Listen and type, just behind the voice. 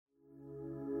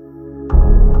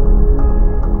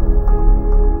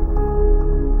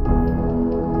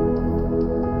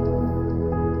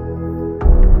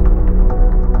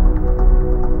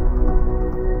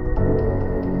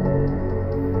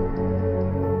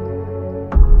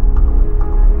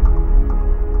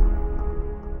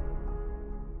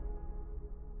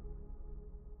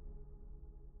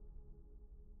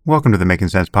Welcome to the Making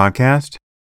Sense Podcast.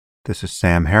 This is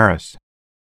Sam Harris.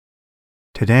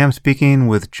 Today I'm speaking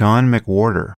with John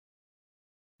McWhorter.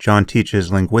 John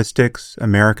teaches linguistics,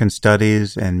 American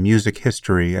studies, and music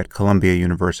history at Columbia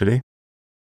University.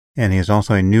 And he is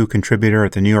also a new contributor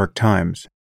at the New York Times.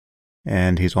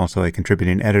 And he's also a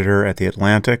contributing editor at The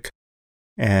Atlantic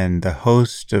and the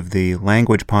host of the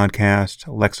language podcast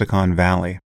Lexicon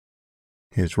Valley.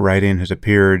 His writing has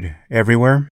appeared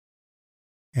everywhere.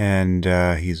 And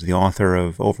he's the author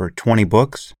of over 20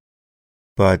 books.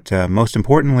 But most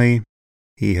importantly,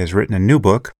 he has written a new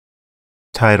book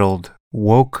titled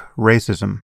Woke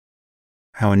Racism: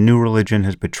 How a New Religion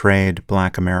Has Betrayed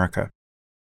Black America.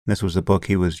 This was the book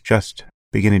he was just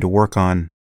beginning to work on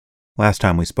last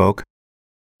time we spoke.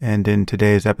 And in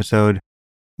today's episode,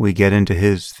 we get into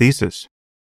his thesis.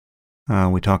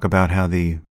 We talk about how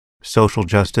the social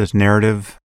justice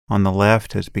narrative on the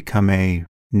left has become a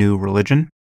new religion,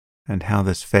 and how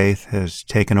this faith has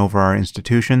taken over our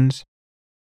institutions,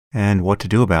 and what to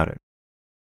do about it.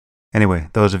 Anyway,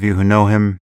 those of you who know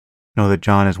him know that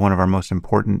John is one of our most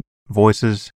important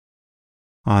voices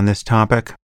on this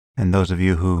topic, and those of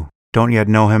you who don't yet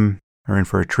know him are in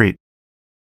for a treat.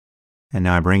 And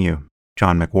now I bring you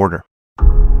John McWhorter.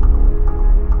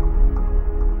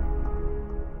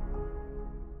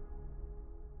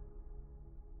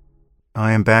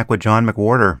 I am back with John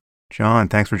McWhorter. John,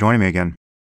 thanks for joining me again.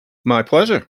 My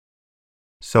pleasure.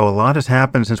 So a lot has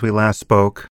happened since we last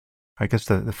spoke. I guess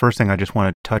the first thing I just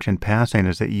want to touch in passing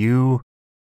is that you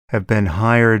have been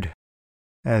hired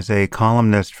as a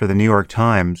columnist for the New York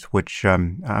Times, which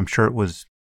I'm sure it was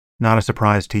not a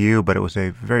surprise to you, but it was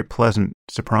a very pleasant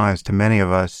surprise to many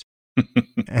of us.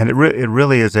 And it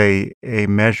really is a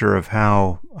measure of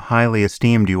how highly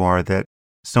esteemed you are, that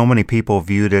so many people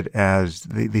viewed it as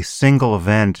the single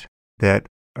event that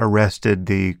arrested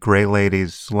the Gray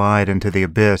Lady's slide into the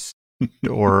abyss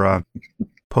or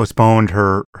postponed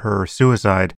her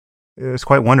suicide. It's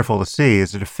quite wonderful to see.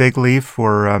 Is it a fig leaf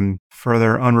for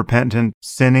further unrepentant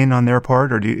sinning on their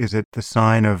part, or is it the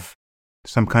sign of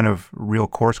some kind of real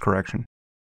course correction?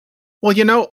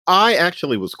 Well, I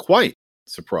actually was quite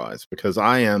surprised because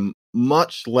I am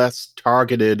much less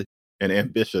targeted and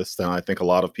ambitious than I think a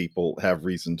lot of people have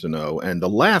reason to know. And the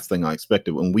last thing I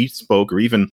expected when we spoke, or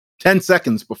even 10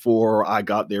 seconds before I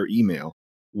got their email,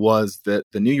 was that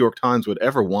the New York Times would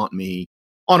ever want me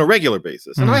on a regular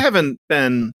basis. And I haven't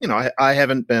been, I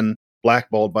haven't been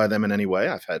blackballed by them in any way.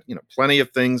 I've had, plenty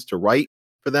of things to write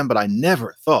for them, but I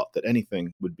never thought that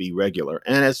anything would be regular.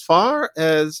 And as far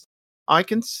as I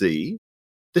can see,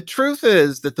 the truth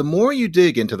is that the more you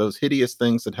dig into those hideous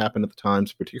things that happened at the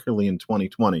Times, particularly in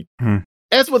 2020,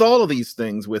 as with all of these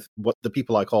things with what the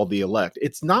people I call the elect,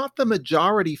 it's not the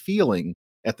majority feeling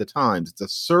at the Times. It's a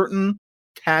certain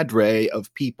cadre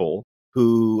of people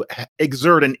who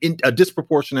exert a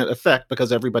disproportionate effect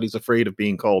because everybody's afraid of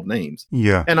being called names.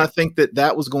 Yeah. And I think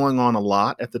that was going on a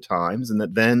lot at the Times, and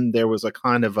that then there was a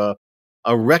kind of a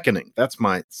reckoning. That's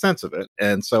my sense of it.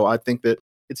 And so I think that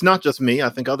it's not just me. I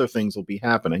think other things will be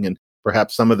happening. And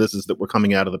perhaps some of this is that we're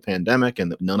coming out of the pandemic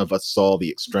and that none of us saw the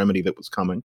extremity that was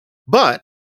coming. But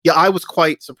yeah, I was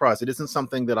quite surprised. It isn't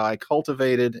something that I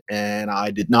cultivated, and I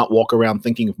did not walk around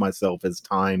thinking of myself as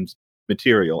Times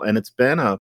material. And it's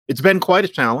been quite a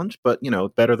challenge, but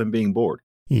better than being bored.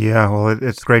 Yeah, well,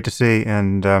 it's great to see,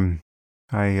 and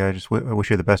I just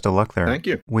wish you the best of luck there. Thank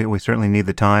you. We certainly need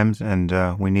the Times,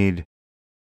 and we need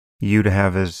you to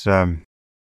have as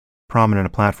prominent a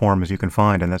platform as you can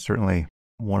find, and that's certainly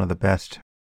one of the best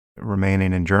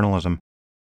remaining in journalism.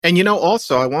 And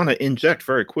also, I want to inject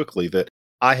very quickly that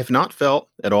I have not felt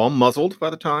at all muzzled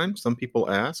by the Times, some people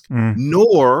ask,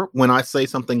 nor when I say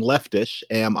something leftish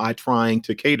am I trying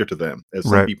to cater to them, as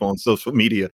some people on social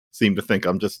media seem to think.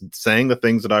 I'm just saying the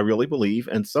things that I really believe,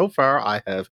 and so far I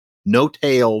have no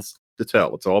tales to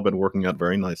tell. It's all been working out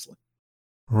very nicely.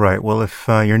 Right. Well, if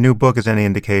your new book is any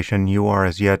indication, you are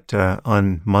as yet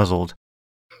unmuzzled.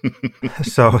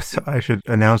 So I should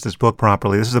announce this book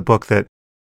properly. This is a book that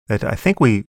I think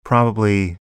we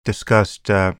probably discussed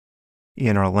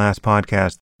in our last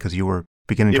podcast, because you were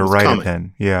beginning to write it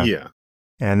then. Yeah.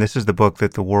 And this is the book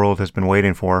that the world has been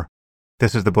waiting for.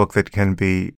 This is the book that can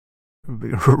be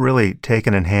really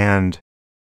taken in hand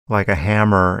like a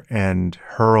hammer and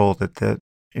hurled at the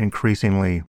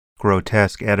increasingly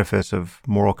grotesque edifice of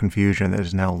moral confusion that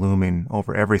is now looming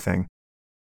over everything.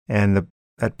 And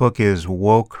that book is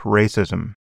Woke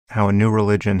Racism: How a New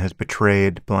Religion Has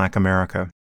Betrayed Black America.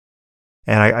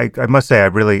 And I must say,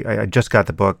 I just got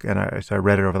the book, and I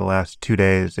read it over the last 2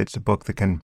 days. It's a book that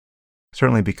can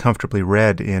certainly be comfortably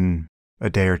read in a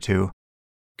day or two.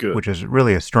 Good. which is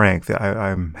really a strength.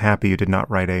 I'm happy you did not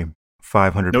write a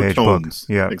 500-page book.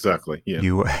 Yeah, exactly. Yeah.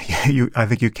 I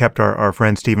think you kept our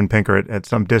friend Steven Pinker at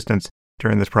some distance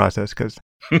during this process because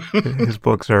his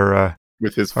books are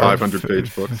with his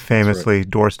 500-page books, famously right,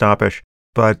 doorstoppish.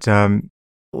 But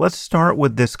let's start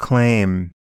with this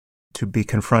claim to be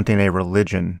confronting a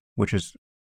religion, which is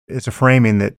a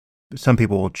framing that some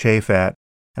people will chafe at.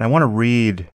 And I want to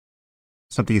read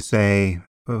something you say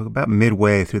about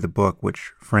midway through the book,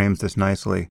 which frames this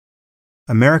nicely.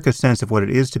 America's sense of what it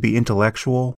is to be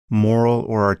intellectual, moral,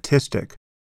 or artistic,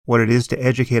 what it is to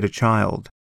educate a child,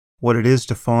 what it is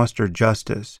to foster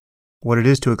justice, what it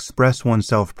is to express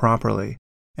oneself properly,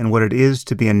 and what it is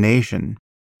to be a nation,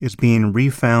 is being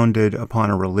refounded upon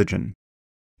a religion.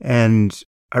 And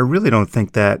I really don't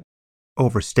think that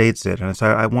overstates it. And so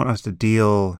I want us to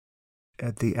deal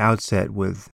at the outset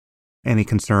with any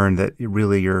concern that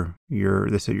really you're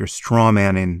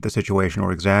strawmanning the situation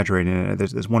or exaggerating it.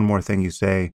 There's one more thing you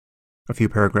say a few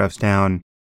paragraphs down.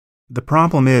 The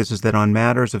problem is that on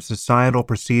matters of societal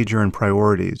procedure and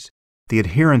priorities, the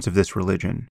adherents of this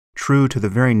religion, true to the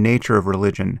very nature of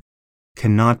religion,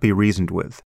 cannot be reasoned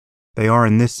with. They are,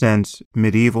 in this sense,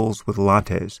 medievals with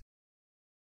lattes.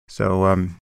 So,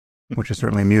 which is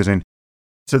certainly amusing.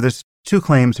 So there's two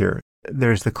claims here.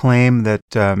 There's the claim that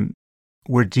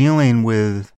we're dealing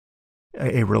with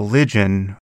a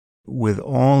religion with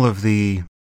all of the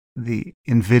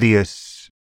invidious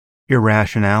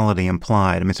irrationality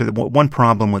implied. I mean, so one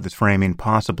problem with this framing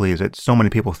possibly is that so many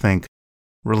people think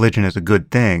religion is a good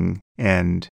thing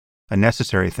and a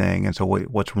necessary thing, and so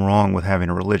what's wrong with having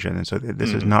a religion? And so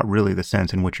this is not really the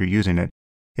sense in which you're using it.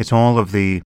 It's all of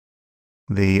the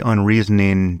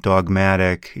unreasoning,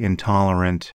 dogmatic,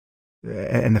 intolerant,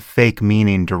 and the fake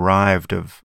meaning derived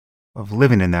of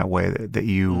living in that way that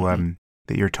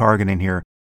you're targeting here.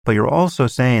 But you're also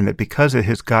saying that because it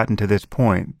has gotten to this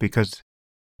point, because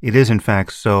it is in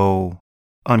fact so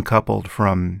uncoupled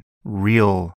from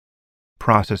real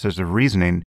processes of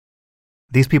reasoning,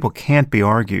 these people can't be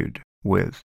argued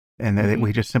with, and that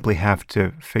we just simply have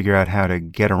to figure out how to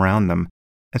get around them.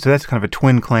 And so that's kind of a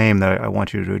twin claim that I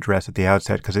want you to address at the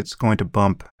outset, because it's going to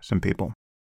bump some people.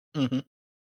 Mm-hmm.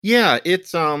 Yeah,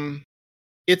 it's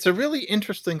a really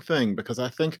interesting thing, because I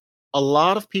think a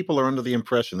lot of people are under the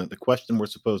impression that the question we're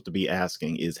supposed to be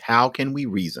asking is, how can we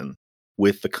reason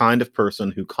with the kind of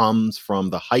person who comes from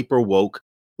the hyper woke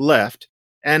left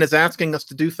and is asking us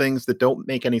to do things that don't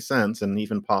make any sense and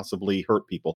even possibly hurt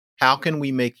people? How can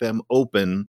we make them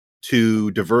open to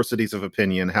diversities of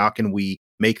opinion? How can we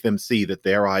make them see that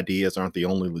their ideas aren't the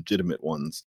only legitimate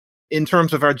ones in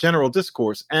terms of our general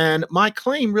discourse? And my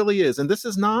claim really is, and this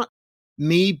is not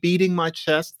me beating my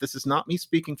chest, this is not me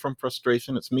speaking from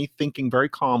frustration, it's me thinking very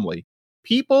calmly.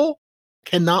 People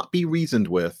cannot be reasoned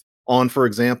with on, for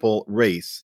example,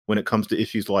 race when it comes to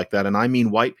issues like that. And I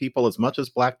mean white people as much as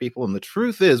black people. And the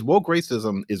truth is, woke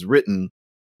racism is written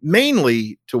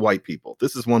mainly to white people.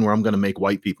 This is one where I'm going to make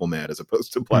white people mad as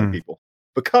opposed to black people,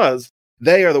 because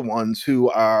they are the ones who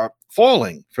are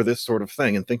falling for this sort of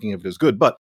thing and thinking of it as good.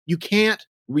 But you can't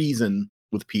reason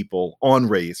with people on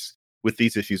race with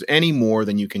these issues any more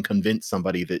than you can convince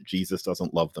somebody that Jesus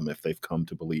doesn't love them if they've come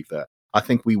to believe that. I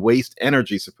think we waste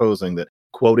energy supposing that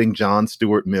quoting John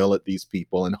Stuart Mill at these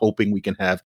people and hoping we can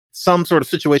have some sort of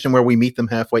situation where we meet them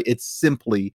halfway. It's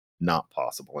simply not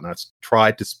possible. And I've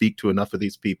tried to speak to enough of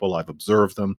these people. I've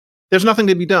observed them. There's nothing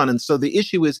to be done. And so the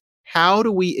issue is, how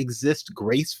do we exist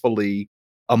gracefully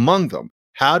among them?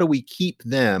 How do we keep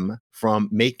them from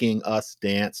making us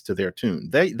dance to their tune?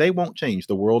 They won't change.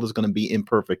 The world is going to be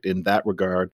imperfect in that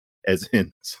regard, as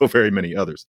in so very many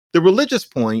others. The religious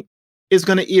point is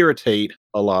going to irritate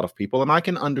a lot of people, and I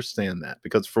can understand that,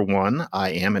 because for one,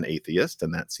 I am an atheist,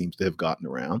 and that seems to have gotten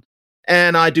around.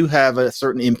 And I do have a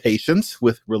certain impatience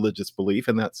with religious belief,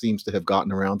 and that seems to have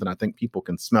gotten around, and I think people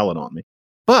can smell it on me.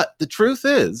 But the truth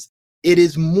is, it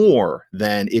is more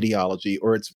than ideology,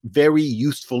 or it's very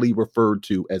usefully referred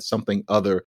to as something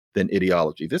other than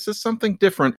ideology. This is something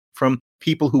different from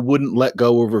people who wouldn't let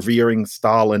go of revering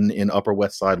Stalin in Upper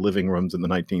West Side living rooms in the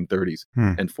 1930s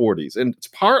and 40s. And it's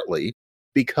partly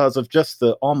because of just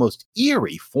the almost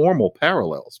eerie formal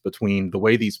parallels between the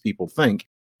way these people think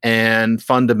and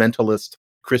fundamentalist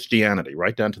Christianity,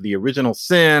 right down to the original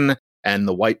sin and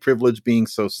the white privilege being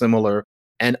so similar.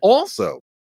 And also,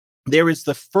 there is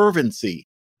the fervency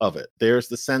of it. There's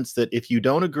the sense that if you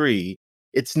don't agree,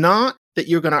 it's not that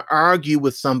you're going to argue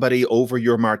with somebody over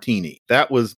your martini.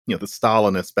 That was, the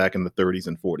Stalinists back in the 30s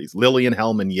and 40s. Lillian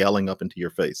Hellman yelling up into your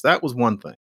face. That was one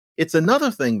thing. It's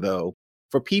another thing, though,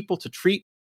 for people to treat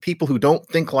people who don't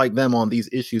think like them on these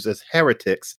issues as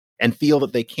heretics and feel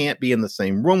that they can't be in the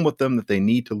same room with them, that they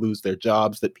need to lose their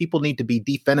jobs, that people need to be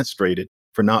defenestrated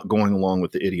for not going along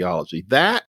with the ideology.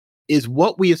 That is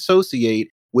what we associate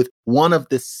with one of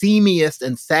the seamiest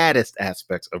and saddest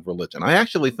aspects of religion. I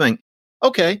actually think,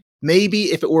 okay,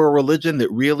 maybe if it were a religion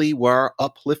that really were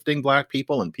uplifting Black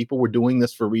people and people were doing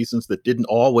this for reasons that didn't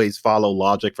always follow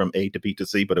logic from A to B to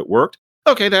C, but it worked,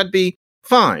 okay, that'd be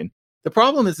fine. The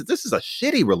problem is that this is a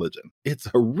shitty religion. It's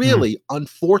a really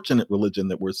unfortunate religion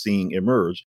that we're seeing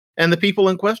emerge. And the people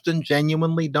in question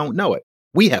genuinely don't know it.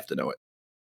 We have to know it.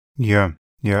 Yeah.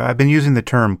 I've been using the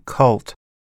term cult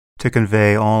to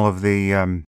convey all of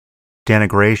the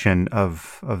denigration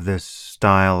of this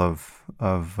style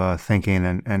of thinking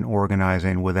and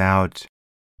organizing without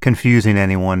confusing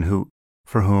anyone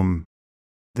for whom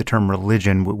the term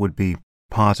religion would be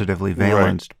positively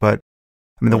valenced. Right. But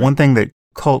I mean, the one thing that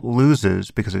cult loses,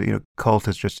 because cult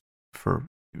is just for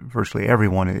virtually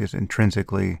everyone is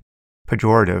intrinsically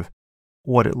pejorative.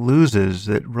 What it loses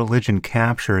that religion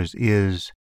captures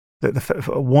is the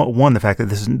fact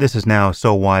that this is now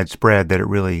so widespread that it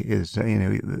really is,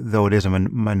 though it is a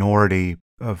minority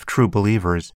of true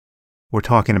believers, we're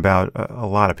talking about a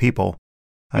lot of people.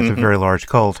 It's a very large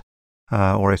cult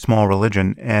or a small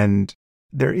religion. And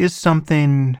there is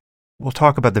something, we'll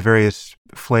talk about the various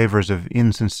flavors of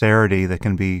insincerity that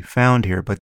can be found here,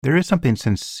 but there is something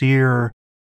sincere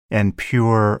and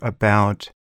pure about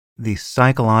the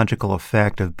psychological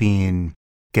effect of being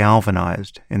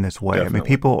galvanized in this way. Definitely. I mean,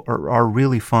 people are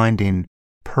really finding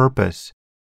purpose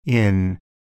in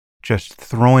just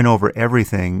throwing over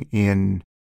everything in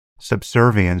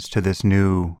subservience to this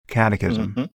new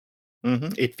catechism.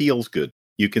 It feels good.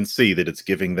 You can see that it's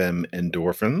giving them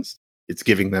endorphins. It's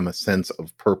giving them a sense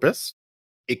of purpose.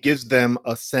 It gives them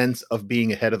a sense of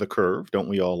being ahead of the curve. Don't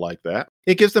we all like that?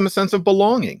 It gives them a sense of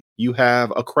belonging. You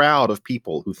have a crowd of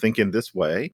people who think in this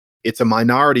way. It's a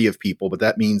minority of people, but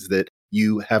that means that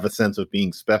you have a sense of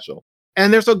being special.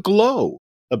 And there's a glow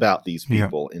about these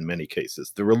people in many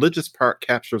cases. The religious part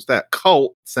captures that.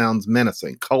 Cult sounds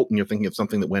menacing. Cult, and you're thinking of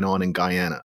something that went on in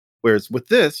Guyana. Whereas with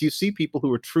this, you see people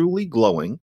who are truly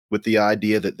glowing with the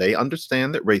idea that they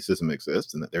understand that racism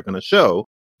exists and that they're going to show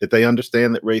that they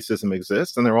understand that racism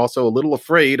exists. And they're also a little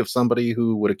afraid of somebody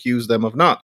who would accuse them of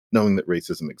not knowing that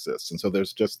racism exists. And so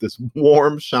there's just this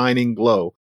warm, shining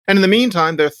glow. And in the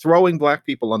meantime, they're throwing Black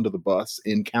people under the bus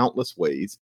in countless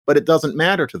ways, but it doesn't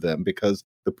matter to them because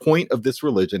the point of this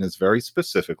religion is very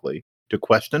specifically to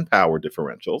question power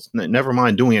differentials. Never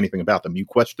mind doing anything about them. You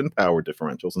question power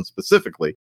differentials, and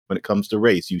specifically when it comes to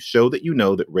race, you show that you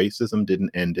know that racism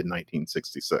didn't end in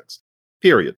 1966.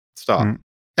 Period. Stop.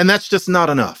 And that's just not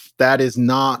enough. That is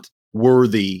not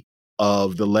worthy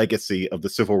of the legacy of the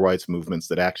civil rights movements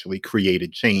that actually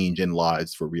created change in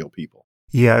lives for real people.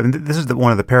 Yeah, and this is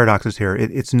one of the paradoxes here.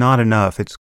 It's not enough.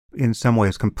 It's in some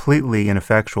ways completely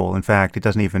ineffectual. In fact, it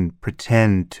doesn't even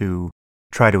pretend to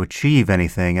try to achieve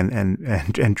anything,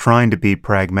 and trying to be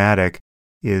pragmatic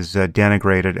is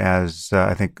denigrated as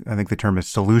I think the term is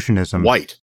solutionism.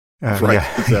 White. Right.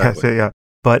 Yeah, exactly. yeah.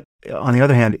 But on the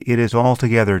other hand, it is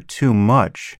altogether too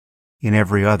much in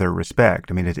every other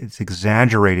respect. I mean, it's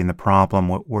exaggerating the problem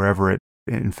wherever it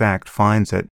in fact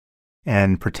finds it,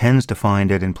 and pretends to find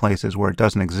it in places where it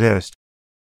doesn't exist,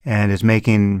 and is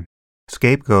making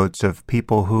scapegoats of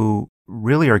people who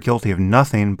really are guilty of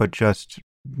nothing but just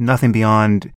nothing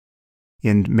beyond,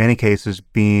 in many cases,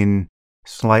 being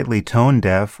slightly tone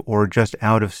deaf or just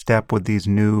out of step with these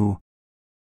new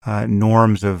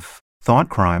norms of thought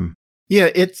crime. Yeah,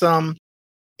 it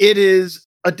is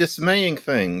a dismaying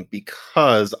thing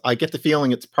because I get the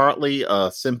feeling it's partly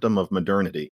a symptom of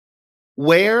modernity.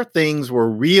 Where things were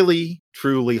really,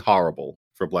 truly horrible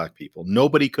for Black people,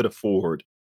 nobody could afford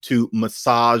to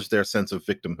massage their sense of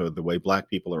victimhood the way Black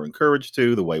people are encouraged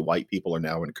to, the way white people are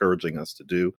now encouraging us to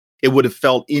do. It would have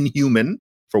felt inhuman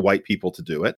for white people to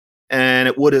do it. And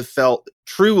it would have felt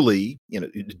truly,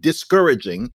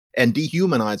 discouraging and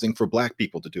dehumanizing for Black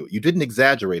people to do it. You didn't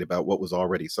exaggerate about what was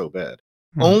already so bad.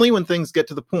 Only when things get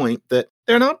to the point that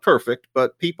they're not perfect,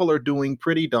 but people are doing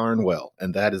pretty darn well.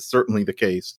 And that is certainly the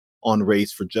case on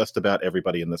race for just about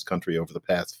everybody in this country over the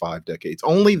past 5 decades.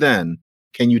 Only then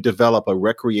can you develop a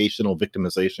recreational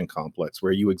victimization complex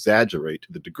where you exaggerate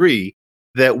to the degree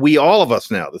that all of us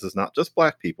now, this is not just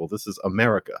Black people, this is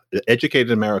America.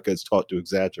 Educated America is taught to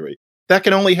exaggerate. That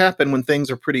can only happen when things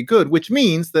are pretty good, which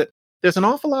means that there's an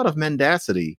awful lot of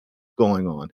mendacity going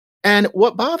on. And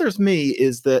what bothers me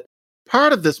is that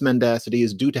part of this mendacity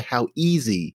is due to how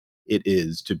easy it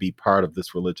is to be part of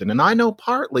this religion. And I know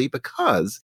partly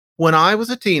because when I was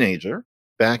a teenager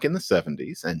back in the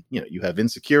 70s, and you have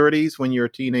insecurities when you're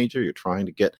a teenager, you're trying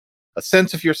to get a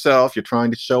sense of yourself. You're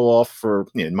trying to show off for,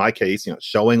 in my case,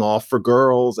 showing off for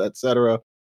girls, etc.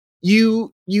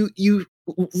 You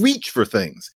reach for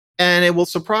things. And it will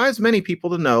surprise many people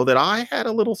to know that I had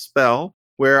a little spell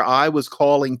where I was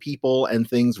calling people and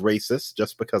things racist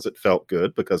just because it felt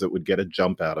good, because it would get a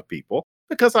jump out of people,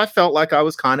 because I felt like I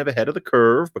was kind of ahead of the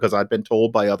curve, because I'd been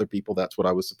told by other people that's what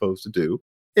I was supposed to do.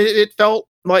 It felt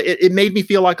like it made me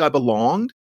feel like I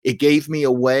belonged. It gave me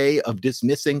a way of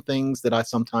dismissing things that I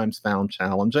sometimes found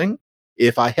challenging.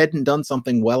 If I hadn't done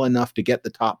something well enough to get the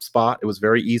top spot, it was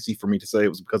very easy for me to say it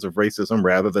was because of racism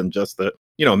rather than just that,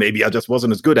 maybe I just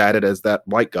wasn't as good at it as that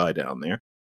white guy down there.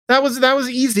 That was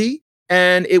easy.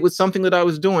 And it was something that I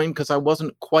was doing because I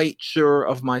wasn't quite sure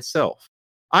of myself.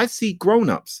 I see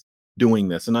grown-ups doing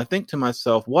this, and I think to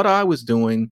myself, what I was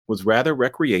doing was rather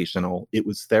recreational. It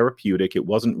was therapeutic. It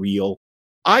wasn't real.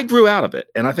 I grew out of it,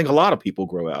 and I think a lot of people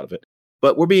grow out of it.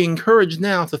 But we're being encouraged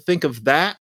now to think of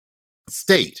that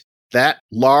state, that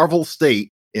larval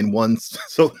state in one's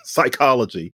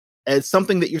psychology, as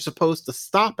something that you're supposed to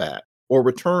stop at or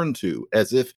return to,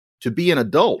 as if to be an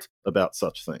adult about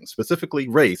such things, specifically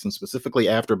race, and specifically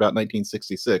after about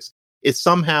 1966, is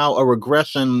somehow a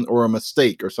regression or a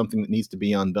mistake or something that needs to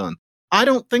be undone. I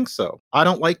don't think so. I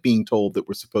don't like being told that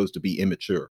we're supposed to be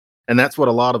immature. And that's what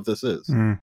a lot of this is.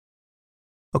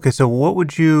 Okay, so what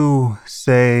would you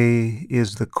say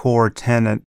is the core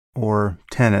tenet or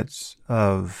tenets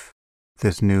of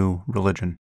this new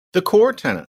religion? The core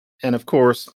tenet, and of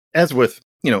course, as with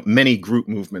many group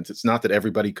movements, it's not that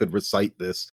everybody could recite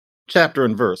this chapter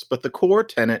and verse, but the core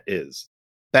tenet is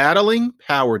battling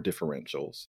power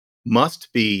differentials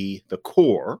must be the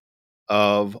core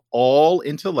of all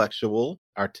intellectual,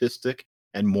 artistic,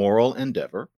 and moral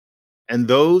endeavor, and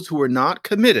those who are not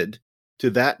committed to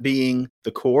that being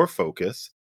the core focus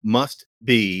must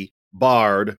be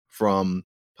barred from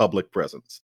public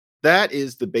presence. That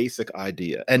is the basic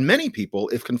idea. And many people,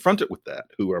 if confronted with that,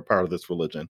 who are part of this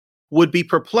religion, would be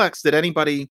perplexed that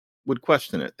anybody would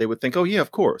question it. They would think, oh, yeah,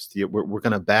 of course, we're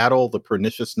going to battle the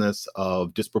perniciousness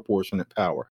of disproportionate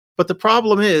power. But the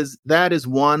problem is that is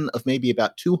one of maybe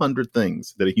about 200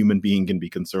 things that a human being can be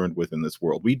concerned with in this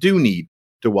world. We do need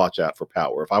to watch out for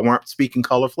power. If I weren't speaking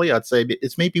colorfully, I'd say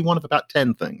it's maybe one of about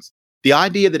 10 things. The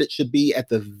idea that it should be at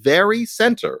the very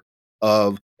center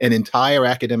of an entire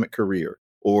academic career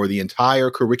or the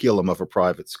entire curriculum of a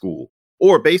private school,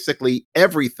 or basically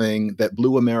everything that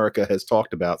Blue America has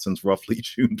talked about since roughly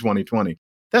June 2020.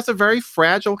 That's a very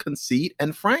fragile conceit,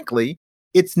 and frankly,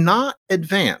 it's not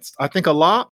advanced. I think a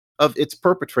lot of its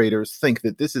perpetrators think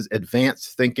that this is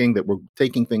advanced thinking, that we're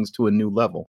taking things to a new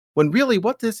level, when really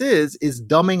what this is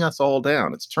dumbing us all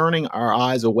down. It's turning our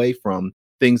eyes away from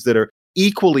things that are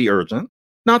equally urgent,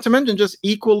 not to mention just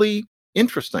equally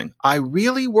interesting. I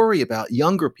really worry about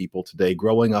younger people today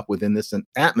growing up within this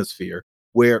atmosphere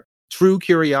where true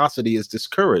curiosity is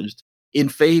discouraged in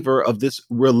favor of this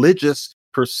religious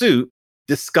pursuit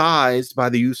disguised by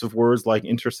the use of words like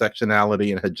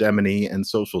intersectionality and hegemony and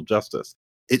social justice.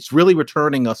 It's really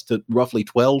returning us to roughly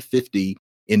 1250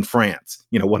 in France,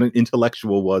 what an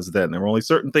intellectual was then. There were only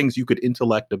certain things you could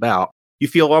intellect about. You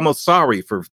feel almost sorry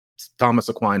for Thomas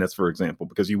Aquinas, for example,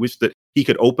 because you wish that he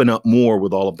could open up more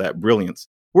with all of that brilliance.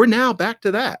 We're now back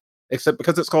to that, except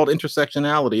because it's called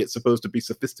intersectionality, it's supposed to be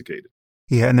sophisticated.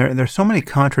 Yeah, and there's so many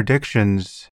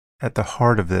contradictions at the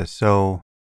heart of this. So,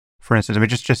 for instance, I mean,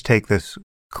 just take this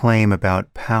claim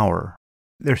about power.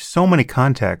 There's so many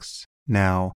contexts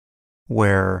now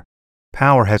where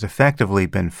power has effectively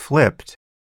been flipped.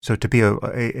 So to be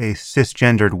a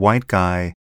cisgendered white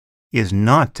guy is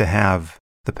not to have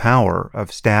the power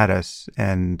of status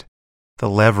and the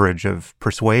leverage of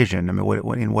persuasion. I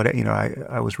mean,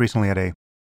 I was recently at a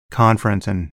conference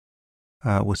and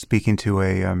was speaking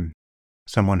to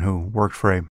someone who worked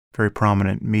for a very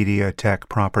prominent media tech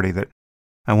property that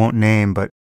I won't name,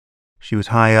 but she was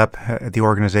high up at the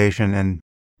organization, and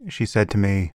she said to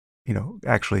me,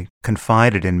 actually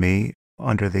confided in me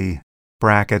under the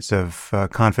brackets of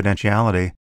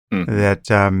confidentiality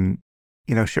that,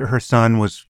 her son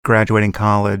was graduating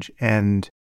college, and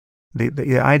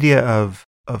the idea of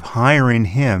hiring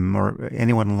him or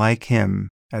anyone like him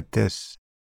at this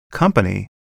company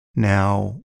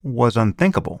now was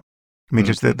unthinkable. I mean,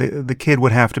 just the kid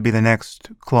would have to be the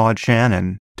next Claude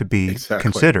Shannon to be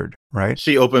considered, right?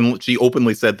 She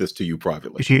openly said this to you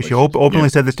privately. She openly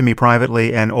said this to me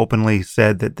privately, and openly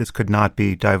said that this could not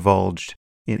be divulged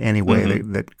in any way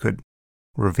that could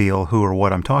reveal who or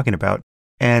what I'm talking about.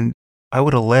 And I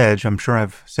would allege, I'm sure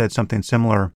I've said something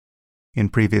similar in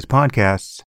previous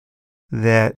podcasts,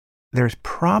 that there's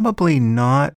probably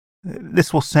not,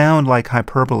 this will sound like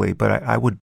hyperbole, but I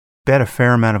would bet a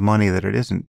fair amount of money that it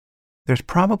isn't. There's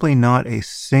probably not a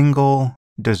single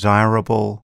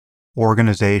desirable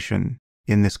organization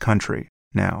in this country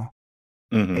now.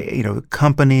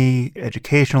 Company,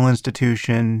 educational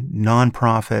institution,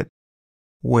 nonprofit,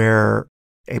 where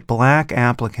a black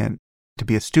applicant to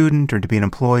be a student or to be an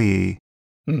employee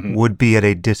would be at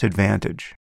a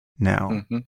disadvantage now.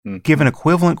 Given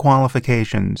equivalent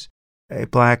qualifications, a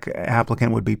black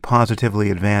applicant would be positively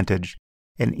advantaged,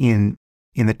 and in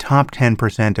the top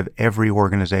 10% of every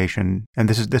organization, and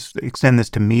extend this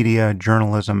to media,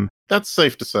 journalism. That's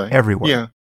safe to say.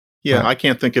 Everywhere. Yeah. Right. I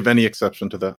can't think of any exception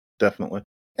to that, definitely.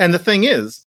 And the thing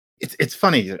is, it's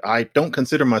funny. I don't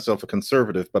consider myself a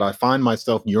conservative, but I find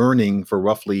myself yearning for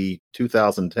roughly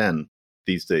 2010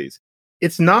 these days.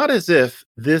 It's not as if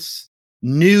this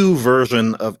new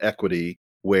version of equity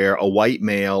where a white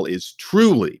male is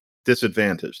truly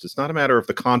disadvantaged. It's not a matter of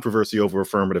the controversy over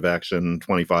affirmative action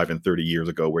 25 and 30 years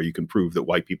ago where you can prove that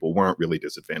white people weren't really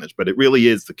disadvantaged, but it really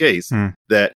is the case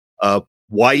that a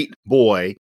white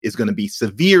boy is going to be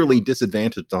severely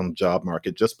disadvantaged on the job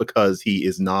market just because he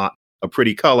is not a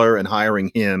pretty color and hiring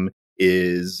him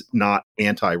is not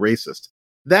anti-racist.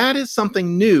 That is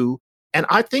something new. And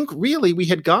I think really we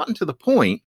had gotten to the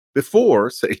point before,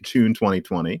 say, June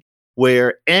 2020,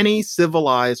 where any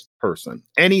civilized person,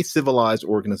 any civilized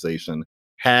organization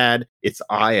had its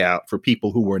eye out for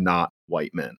people who were not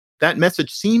white men. That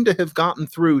message seemed to have gotten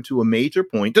through to a major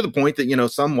point, to the point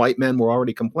that, some white men were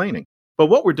already complaining. But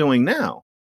what we're doing now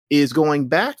is going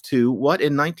back to what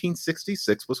in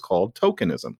 1966 was called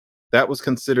tokenism. That was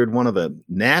considered one of the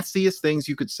nastiest things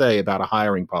you could say about a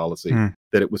hiring policy,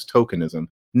 that it was tokenism.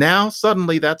 Now,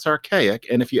 suddenly, that's archaic.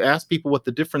 And if you ask people what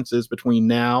the difference is between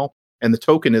now and the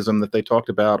tokenism that they talked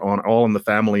about on All in the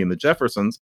Family and the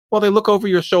Jeffersons, well, they look over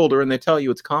your shoulder and they tell you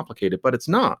it's complicated, but it's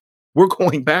not. We're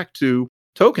going back to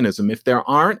tokenism. If there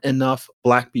aren't enough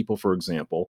Black people, for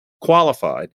example,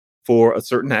 qualified for a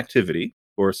certain activity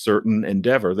or a certain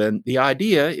endeavor, then the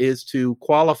idea is to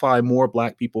qualify more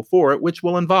Black people for it, which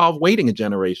will involve waiting a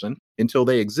generation until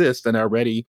they exist and are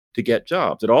ready to get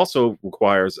jobs. It also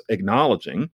requires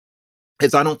acknowledging,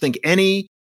 as I don't think any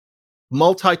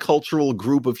multicultural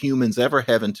group of humans ever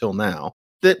have until now,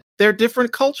 that there are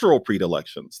different cultural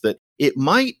predilections, that it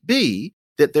might be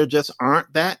that there just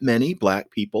aren't that many Black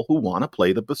people who want to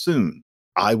play the bassoon.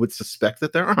 I would suspect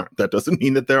that there aren't. That doesn't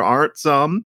mean that there aren't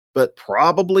some, but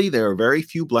probably there are very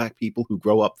few Black people who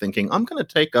grow up thinking, I'm going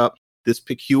to take up this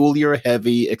peculiar,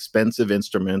 heavy, expensive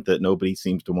instrument that nobody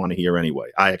seems to want to hear anyway.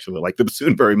 I actually like the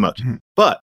bassoon very much.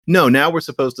 But no, now we're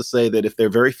supposed to say that if there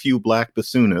are very few Black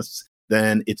bassoonists,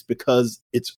 then it's because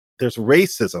there's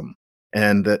racism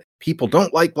and that people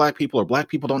don't like Black people or Black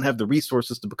people don't have the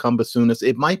resources to become bassoonists.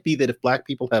 It might be that if Black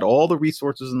people had all the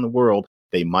resources in the world,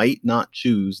 they might not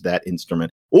choose that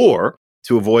instrument. Or,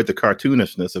 to avoid the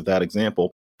cartoonishness of that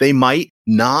example, they might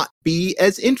not be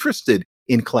as interested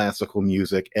in classical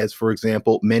music as, for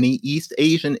example, many East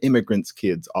Asian immigrants'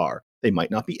 kids are. They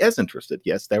might not be as interested.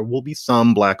 Yes, there will be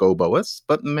some Black oboists,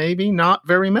 but maybe not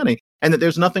very many. And that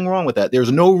there's nothing wrong with that.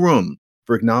 There's no room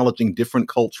for acknowledging different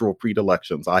cultural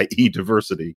predilections, i.e.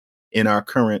 diversity, in our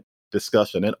current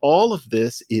discussion. And all of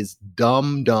this is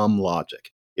dumb logic.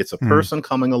 It's a person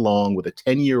coming along with a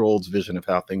 10-year-old's vision of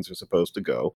how things are supposed to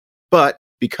go. But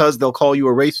because they'll call you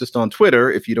a racist on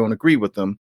Twitter if you don't agree with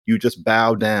them, you just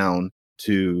bow down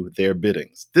to their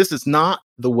biddings. This is not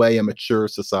the way a mature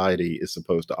society is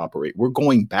supposed to operate. We're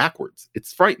going backwards.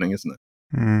 It's frightening, isn't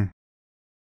it?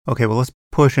 Okay, well, let's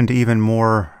push into even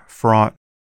more fraught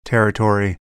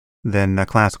territory than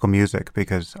classical music,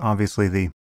 because obviously the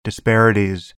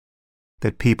disparities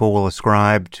that people will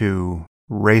ascribe to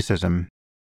racism,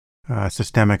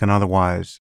 systemic and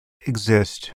otherwise,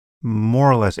 exist more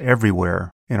or less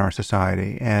everywhere in our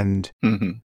society. And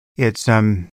it's,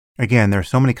 again, there are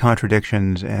so many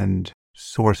contradictions and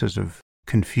sources of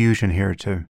confusion here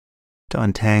to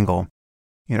untangle.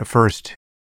 First,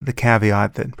 the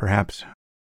caveat that perhaps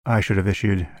I should have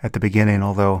issued at the beginning,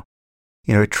 although,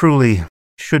 it truly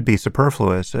should be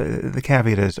superfluous. The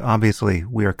caveat is, obviously,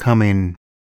 we are coming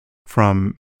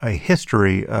from a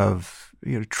history of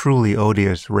truly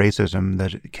odious racism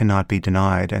that cannot be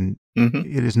denied. And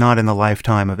it is not in the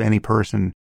lifetime of any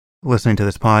person listening to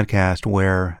this podcast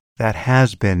where that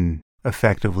has been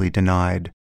effectively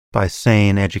denied by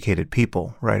sane, educated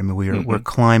people, right? I mean, we're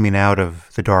climbing out of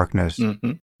the darkness,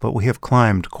 but we have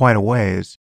climbed quite a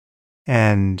ways.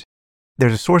 And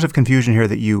there's a source of confusion here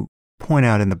that you point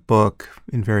out in the book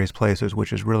in various places,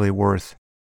 which is really worth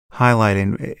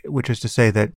highlighting, which is to say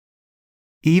that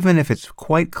even if it's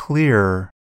quite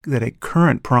clear that a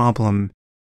current problem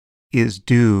is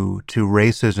due to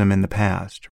racism in the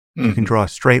past, You can draw a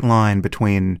straight line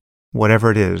between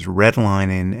whatever it is,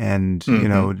 redlining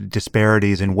and,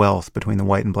 disparities in wealth between the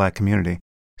white and black community,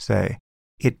 say.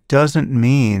 It doesn't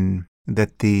mean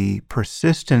that the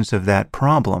persistence of that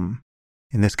problem,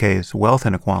 in this case, wealth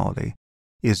inequality,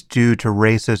 is due to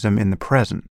racism in the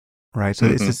present, right? So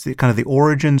it's just kind of the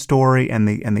origin story and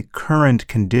the current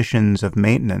conditions of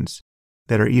maintenance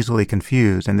that are easily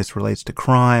confused. And this relates to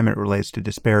crime, it relates to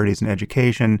disparities in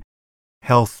education,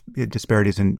 health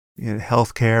disparities in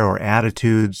healthcare or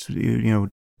attitudes,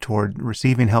 toward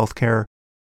receiving healthcare,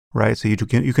 right? So you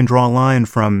can draw a line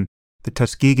from the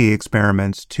Tuskegee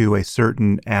experiments to a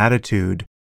certain attitude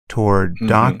toward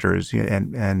doctors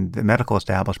and the medical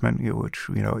establishment, which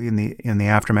in the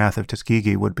aftermath of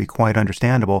Tuskegee would be quite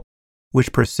understandable,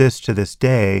 which persists to this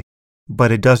day.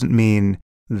 But it doesn't mean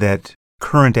that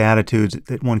current attitudes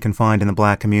that one can find in the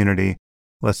black community,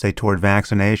 let's say toward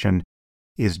vaccination,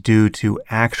 is due to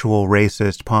actual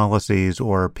racist policies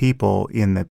or people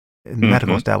in the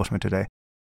medical establishment today.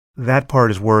 That part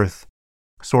is worth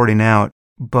sorting out.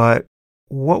 But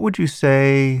what would you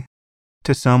say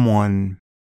to someone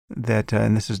that,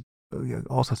 and this is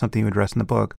also something you address in the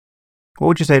book, what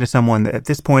would you say to someone that at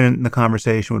this point in the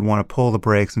conversation would want to pull the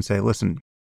brakes and say, listen,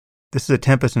 this is a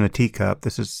tempest in a teacup.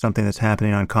 This is something that's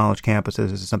happening on college campuses.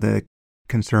 This is something that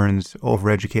concerns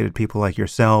overeducated people like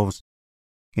yourselves.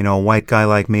 A white guy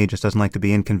like me just doesn't like to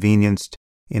be inconvenienced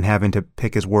in having to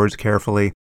pick his words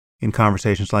carefully in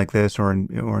conversations like this or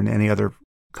in any other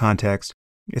context.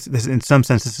 In some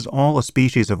sense, this is all a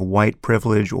species of white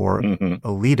privilege or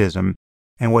elitism.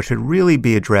 And what should really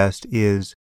be addressed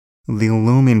is the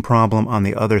looming problem on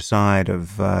the other side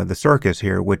of the circus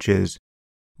here, which is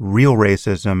real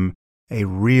racism, a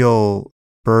real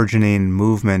burgeoning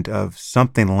movement of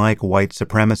something like white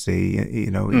supremacy,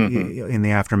 in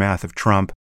the aftermath of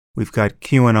Trump. We've got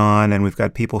QAnon and we've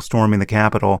got people storming the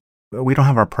Capitol. We don't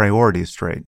have our priorities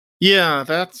straight. Yeah,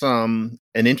 that's an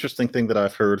interesting thing that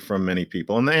I've heard from many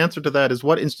people. And the answer to that is,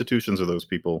 what institutions are those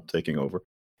people taking over?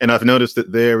 And I've noticed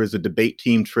that there is a debate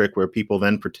team trick where people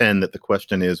then pretend that the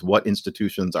question is, what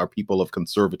institutions are people of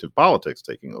conservative politics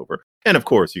taking over? And of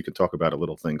course, you could talk about a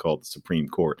little thing called the Supreme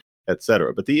Court, et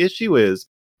cetera. But the issue is,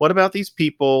 what about these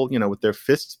people, with their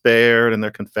fists bared and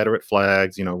their Confederate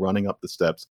flags, running up the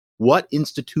steps? What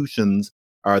institutions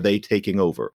are they taking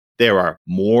over? There are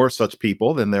more such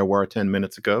people than there were 10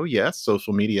 minutes ago. Yes,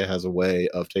 social media has a way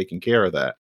of taking care of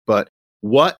that. But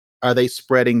what are they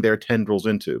spreading their tendrils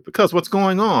into? Because what's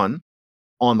going on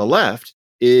the left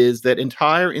is that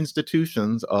entire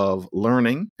institutions of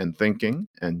learning and thinking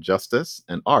and justice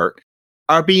and art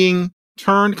are being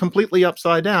turned completely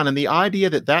upside down. And the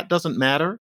idea that that doesn't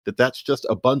matter, that that's just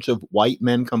a bunch of white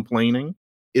men complaining,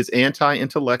 is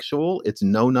anti-intellectual. It's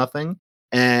know-nothing.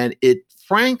 And it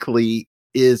frankly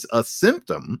is a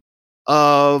symptom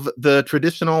of the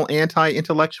traditional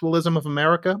anti-intellectualism of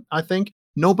America, I think.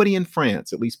 Nobody in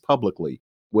France, at least publicly,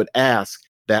 would ask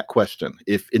that question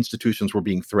if institutions were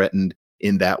being threatened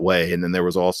in that way. And then there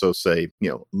was also, say,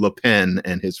 Le Pen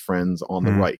and his friends on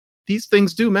the right. These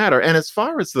things do matter. And as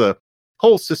far as the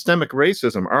whole systemic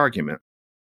racism argument,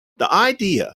 the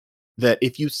idea that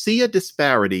if you see a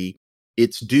disparity,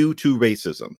 it's due to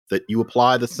racism, that you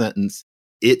apply the sentence,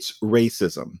 it's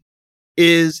racism,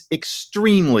 is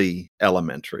extremely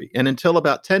elementary. And until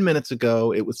about 10 minutes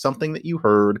ago, it was something that you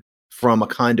heard from a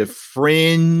kind of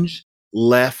fringe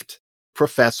left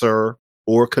professor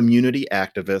or community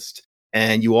activist.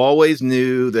 And you always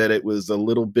knew that it was a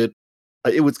little bit,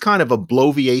 it was kind of a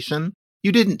bloviation.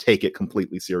 You didn't take it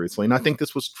completely seriously. And I think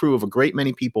this was true of a great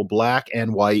many people, black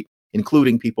and white,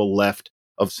 including people left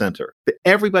of center. But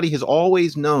everybody has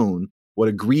always known what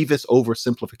a grievous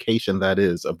oversimplification that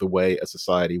is of the way a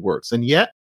society works. And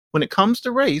yet, when it comes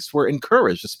to race, we're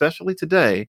encouraged, especially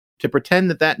today, to pretend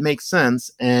that that makes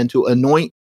sense and to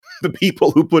anoint the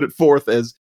people who put it forth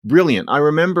as brilliant. I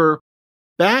remember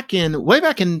way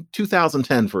back in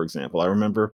 2010, for example, I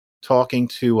remember talking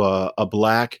to a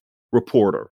black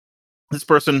reporter. This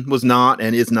person was not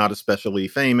and is not especially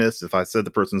famous. If I said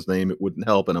the person's name, it wouldn't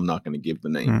help, and I'm not going to give the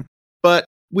name. But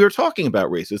we were talking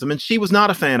about racism, and she was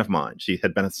not a fan of mine. She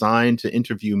had been assigned to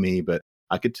interview me, but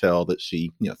I could tell that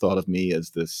she, thought of me as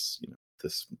this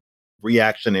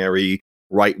reactionary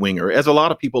right winger, as a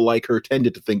lot of people like her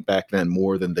tended to think back then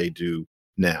more than they do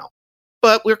now.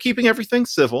 But we're keeping everything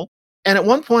civil. And at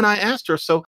one point I asked her,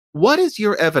 so what is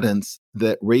your evidence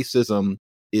that racism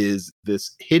is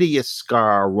this hideous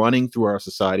scar running through our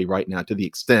society right now to the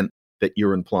extent that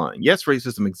you're implying? Yes,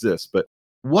 racism exists, but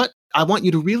I want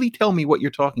you to really tell me what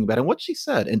you're talking about. And what she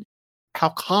said and how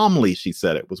calmly she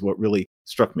said it was what really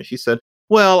struck me. She said,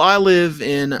 Well, I live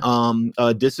in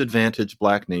a disadvantaged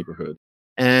black neighborhood,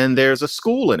 and there's a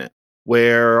school in it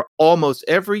where almost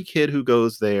every kid who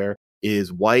goes there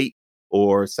is white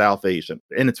or South Asian.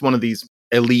 And it's one of these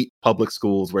elite public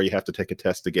schools where you have to take a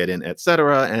test to get in, et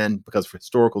cetera. And because of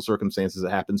historical circumstances, it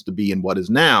happens to be in what is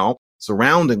now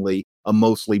surroundingly a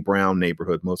mostly brown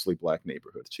neighborhood, mostly black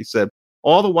neighborhood. She said,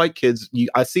 all the white kids,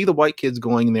 I see the white kids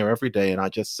going in there every day, and I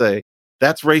just say,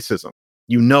 that's racism.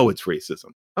 You know it's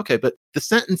racism. Okay, but the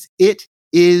sentence, it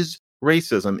is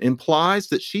racism, implies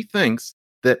that she thinks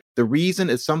that the reason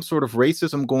is some sort of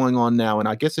racism going on now. And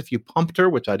I guess if you pumped her,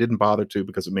 which I didn't bother to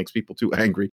because it makes people too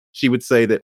angry, she would say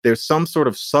that there's some sort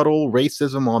of subtle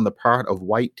racism on the part of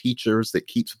white teachers that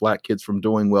keeps black kids from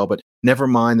doing well. But never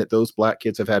mind that those black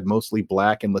kids have had mostly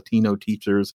black and Latino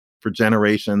teachers for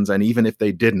generations. And even if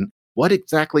they didn't, what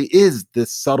exactly is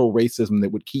this subtle racism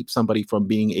that would keep somebody from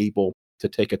being able to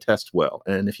take a test well?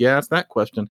 And if you ask that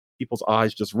question, people's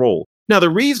eyes just roll. Now, the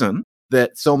reason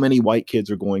that so many white kids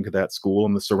are going to that school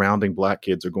and the surrounding black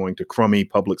kids are going to crummy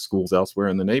public schools elsewhere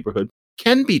in the neighborhood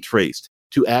can be traced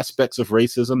to aspects of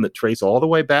racism that trace all the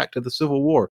way back to the Civil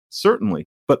War, certainly.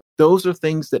 But those are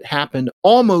things that happened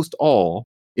almost all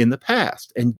in the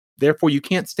past. And therefore, you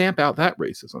can't stamp out that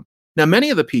racism. Now,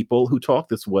 many of the people who talk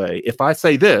this way, if I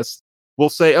say this, will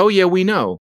say, oh, yeah, we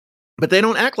know. But they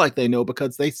don't act like they know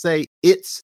because they say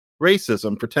it's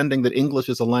racism, pretending that English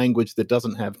is a language that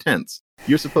doesn't have tense.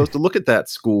 You're supposed to look at that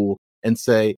school and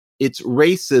say, it's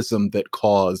racism that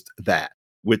caused that,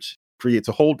 which creates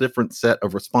a whole different set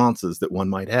of responses that one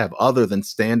might have, other than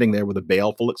standing there with a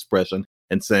baleful expression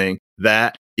and saying,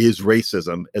 that is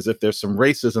racism, as if there's some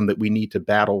racism that we need to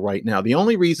battle right now. The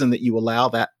only reason that you allow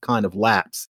that kind of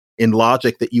lapse in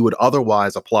logic that you would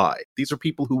otherwise apply, these are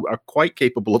people who are quite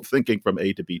capable of thinking from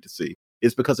A to B to C,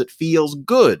 is because it feels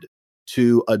good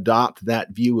to adopt that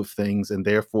view of things and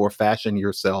therefore fashion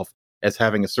yourself as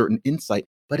having a certain insight.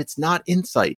 But it's not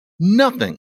insight.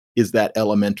 Nothing is that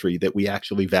elementary that we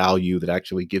actually value, that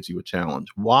actually gives you a challenge.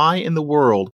 Why in the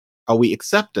world are we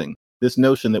accepting this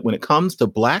notion that when it comes to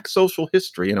black social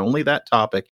history and only that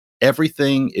topic,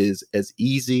 everything is as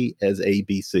easy as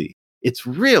ABC? It's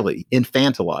really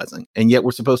infantilizing. And yet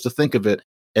we're supposed to think of it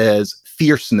as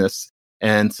fierceness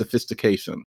and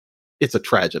sophistication. It's a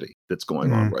tragedy that's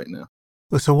going on right now.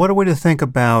 So what are we to think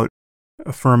about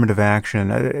affirmative action?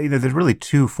 There's really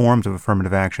two forms of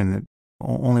affirmative action that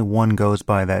only one goes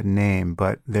by that name,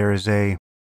 but there's a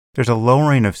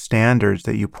lowering of standards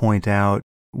that you point out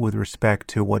with respect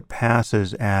to what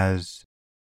passes as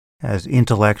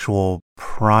intellectual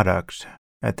product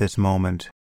at this moment.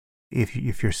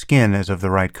 If your skin is of the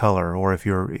right color, or if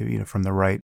you're from the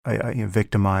right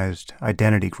victimized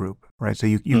identity group, right? So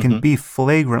you can be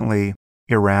flagrantly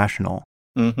irrational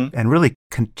and really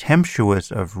contemptuous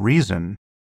of reason,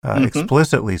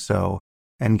 explicitly so,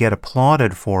 and get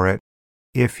applauded for it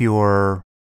if you're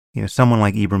someone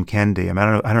like Ibram Kendi. I mean,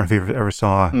 I don't know if you ever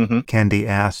saw Kendi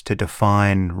asked to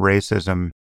define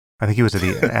racism. I think he was at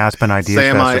the Aspen Ideas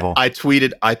Festival. I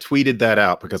tweeted that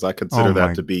out because I consider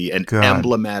that to be an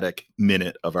emblematic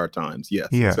minute of our times. Yes.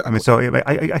 Yeah. Exactly. I mean, so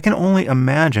I can only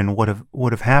imagine what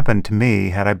would have happened to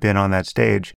me had I been on that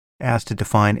stage asked to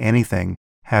define anything,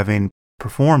 having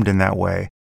performed in that way.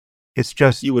 It's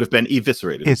just, you would have been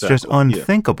eviscerated. It's just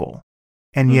unthinkable.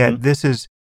 Yeah. And yet this is,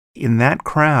 in that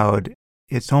crowd,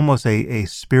 it's almost a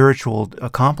spiritual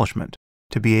accomplishment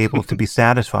to be able to be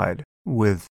satisfied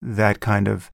with that kind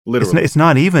of, it's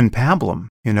not even pablum,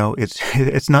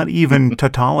 it's not even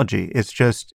tautology. It's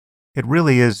just, it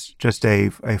really is just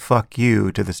a fuck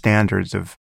you to the standards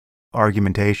of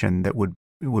argumentation that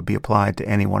would be applied to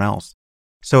anyone else.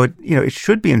 So it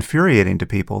should be infuriating to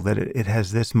people that it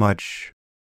has this much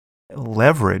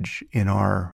leverage in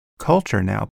our culture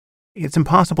now. It's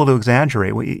impossible to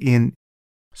exaggerate.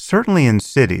 Certainly in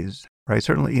cities, right?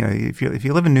 Certainly, if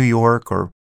you live in New York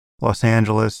or Los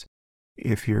Angeles,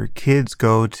 if your kids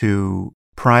go to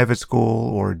private school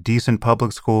or decent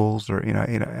public schools, or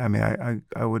I mean,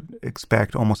 I would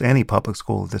expect almost any public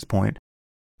school at this point.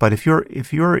 But if you're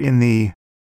on the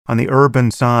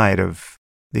urban side of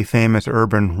the famous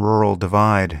urban-rural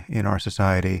divide in our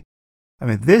society, I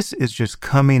mean, this is just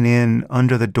coming in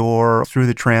under the door, through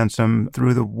the transom,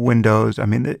 through the windows. I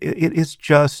mean, it is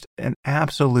just an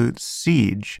absolute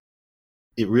siege.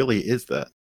 It really is that.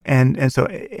 And so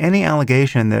any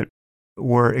allegation that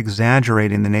we're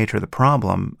exaggerating the nature of the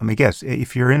problem, I mean, yes,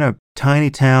 if you're in a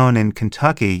tiny town in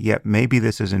Kentucky, yet maybe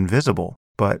this is invisible,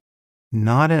 but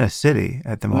not in a city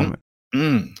at the moment.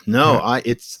 No,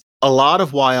 it's a lot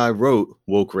of why I wrote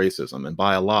Woke Racism, and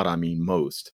by a lot, I mean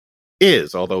most,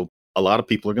 is, although a lot of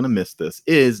people are going to miss this,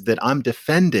 is that I'm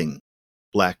defending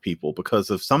Black people because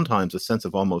of sometimes a sense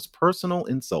of almost personal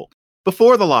insult.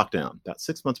 Before the lockdown, about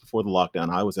 6 months before the lockdown,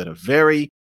 I was at a very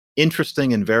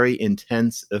interesting and very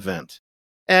intense event.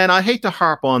 And I hate to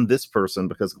harp on this person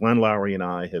because Glenn Lowry and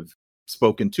I have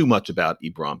spoken too much about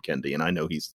Ibram Kendi, and I know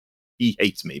he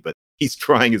hates me, but he's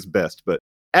trying his best. But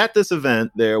at this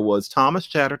event, there was Thomas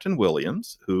Chatterton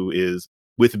Williams, who is,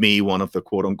 with me, one of the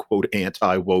quote unquote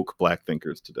anti-woke Black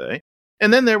thinkers today.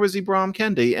 And then there was Ibram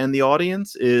Kendi, and the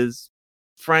audience is,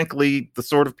 frankly, the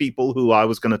sort of people who I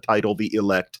was going to title the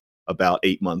elect about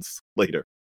 8 months later.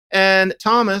 And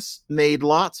Thomas made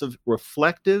lots of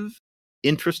reflective,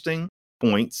 interesting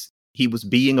points. He was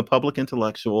being a public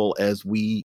intellectual as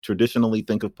we traditionally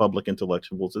think of public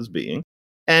intellectuals as being.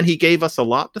 And he gave us a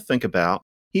lot to think about.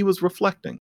 He was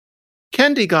reflecting.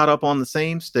 Kendi got up on the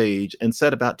same stage and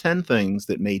said about 10 things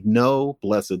that made no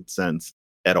blessed sense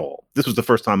at all. This was the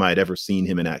first time I had ever seen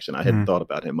him in action. I hadn't thought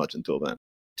about him much until then.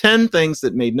 10 things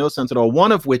that made no sense at all.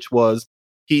 One of which was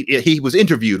he was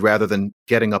interviewed rather than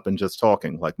getting up and just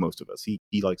talking like most of us. He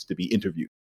likes to be interviewed.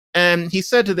 And he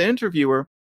said to the interviewer,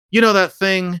 you know that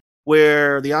thing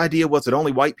where the idea was that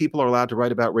only white people are allowed to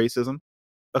write about racism?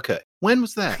 Okay, when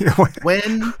was that?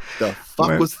 When the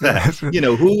fuck was that?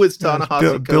 Who is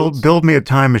Ta-Nehisi Coates? Build me a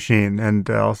time machine, and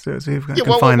I'll see if I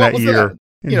can find that year.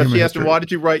 She asked him, why did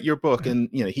you write your book? And,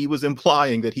 he was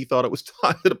implying that he thought it was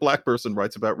time that a Black person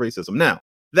writes about racism. Now,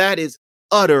 that is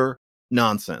utter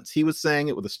nonsense. He was saying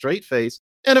it with a straight face.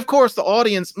 And of course, the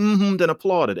audience and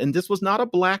applauded. And this was not a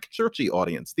Black churchy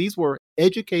audience. These were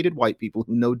educated white people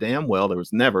who know damn well there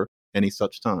was never any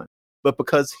such time. But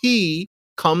because he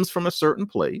comes from a certain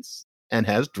place and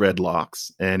has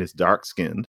dreadlocks and is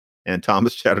dark-skinned, and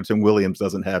Thomas Chatterton Williams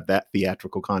doesn't have that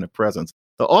theatrical kind of presence,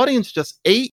 the audience just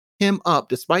ate him up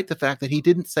despite the fact that he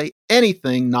didn't say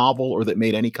anything novel or that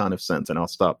made any kind of sense. And I'll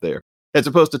stop there. As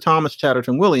opposed to Thomas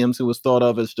Chatterton Williams, who was thought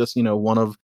of as just, one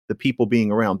of the people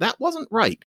being around. That wasn't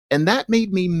right. And that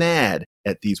made me mad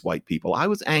at these white people. I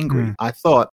was angry. I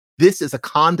thought this is a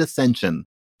condescension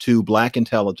to Black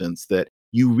intelligence, that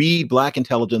you read Black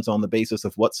intelligence on the basis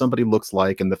of what somebody looks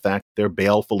like and the fact they're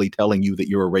balefully telling you that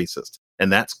you're a racist.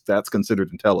 And that's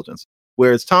considered intelligence.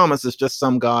 Whereas Thomas is just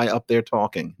some guy up there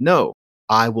talking. No,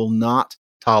 I will not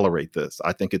tolerate this.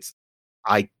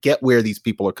 I get where these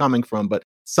people are coming from, but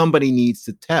somebody needs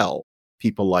to tell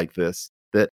people like this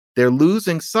that they're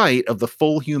losing sight of the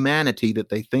full humanity that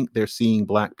they think they're seeing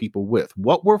Black people with.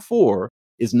 What we're for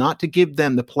is not to give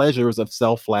them the pleasures of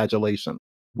self-flagellation.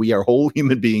 We are whole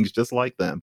human beings just like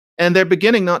them. And they're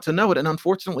beginning not to know it. And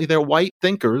unfortunately, they're white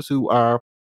thinkers who are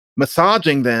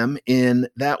massaging them in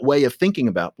that way of thinking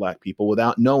about Black people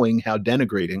without knowing how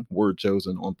denigrating, word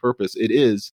chosen on purpose, it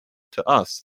is to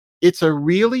us. It's a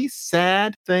really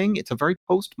sad thing. It's a very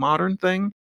postmodern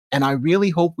thing. And I really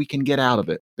hope we can get out of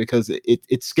it because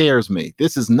it scares me.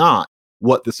 This is not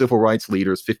what the civil rights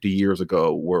leaders 50 years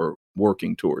ago were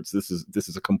working towards. This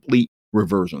is a complete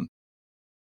reversion.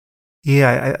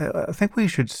 Yeah, I think we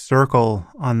should circle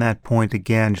on that point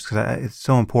again, just because it's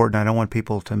so important. I don't want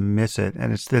people to miss it.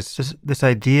 And it's this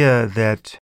idea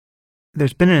that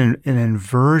there's been an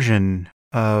inversion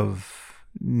of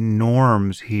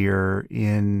norms here.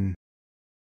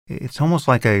 It's almost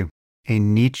like a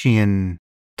Nietzschean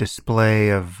display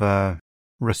of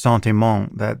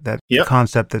ressentiment, that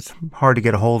concept that's hard to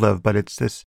get a hold of, but it's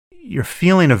this. Your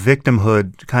feeling of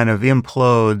victimhood kind of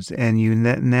implodes, and you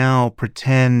now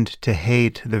pretend to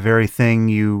hate the very thing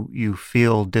you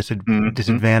feel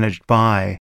disadvantaged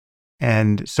by.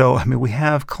 And so, we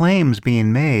have claims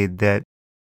being made that,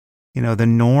 the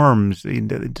norms,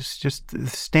 just the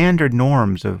standard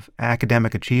norms of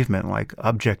academic achievement, like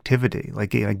objectivity, like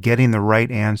getting the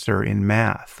right answer in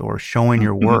math, or showing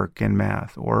your work in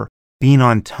math, or being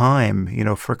on time,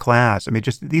 for class.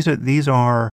 Just these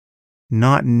are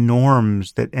not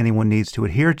norms that anyone needs to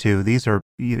adhere to. These are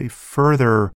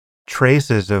further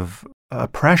traces of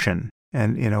oppression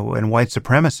and white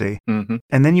supremacy. And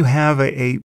then you have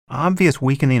a obvious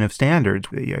weakening of standards.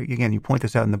 Again, you point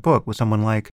this out in the book with someone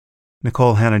like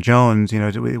Nikole Hannah-Jones,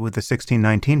 with the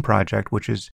 1619 Project, which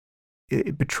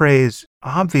it betrays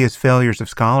obvious failures of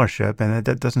scholarship, and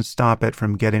that doesn't stop it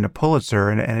from getting a Pulitzer.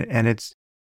 And it's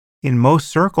in most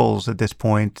circles at this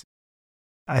point,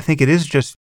 I think it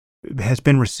has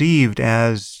been received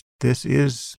as this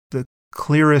is the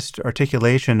clearest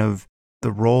articulation of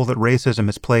the role that racism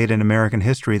has played in American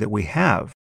history that we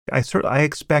have. I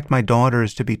expect my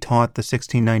daughters to be taught the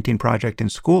 1619 Project in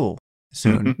school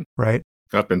soon, right?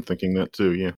 I've been thinking that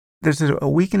too, yeah. There's a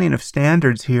weakening of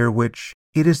standards here, which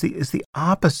it is the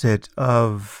opposite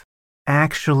of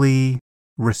actually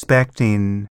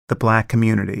respecting the Black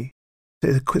community.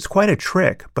 it's quite a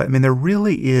trick, but I mean, there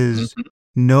really is Mhm.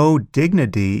 no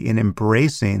dignity in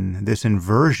embracing this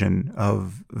inversion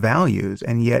of values,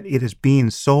 and yet it is being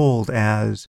sold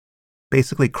as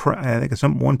basically, I think at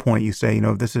one point you say,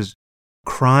 this is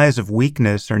cries of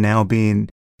weakness are now being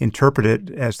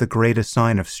interpreted as the greatest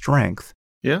sign of strength.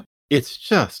 Yeah. It's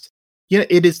just,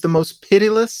 it is the most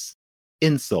pitiless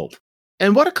insult.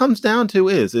 And what it comes down to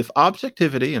is if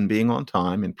objectivity and being on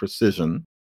time and precision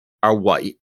are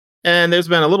white, and there's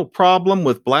been a little problem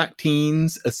with black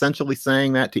teens essentially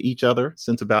saying that to each other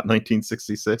since about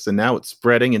 1966, and now it's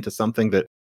spreading into something that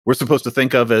we're supposed to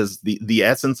think of as the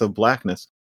essence of blackness.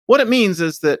 What it means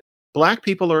is that black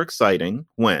people are exciting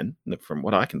when, from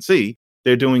what I can see,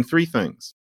 they're doing three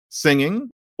things: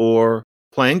 singing or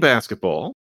playing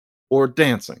basketball or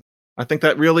dancing. I think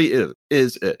that really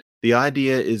is it. The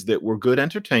idea is that we're good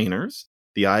entertainers.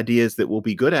 The idea is that we'll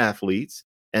be good athletes.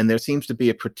 And there seems to be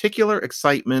a particular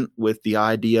excitement with the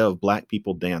idea of black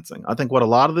people dancing. I think what a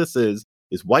lot of this is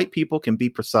white people can be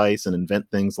precise and invent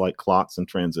things like clocks and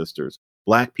transistors.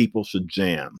 Black people should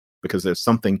jam because there's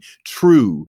something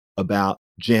true about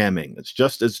jamming. It's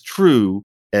just as true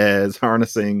as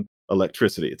harnessing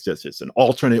electricity. It's an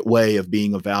alternate way of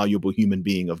being a valuable human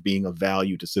being, of being of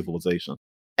value to civilization.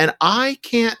 And I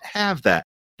can't have that.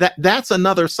 That's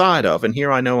another side of, and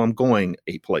here I know I'm going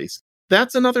a place.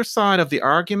 That's another side of the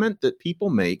argument that people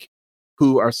make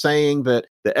who are saying that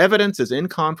the evidence is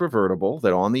incontrovertible,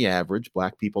 that on the average,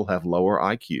 black people have lower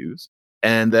IQs,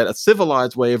 and that a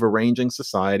civilized way of arranging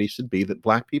society should be that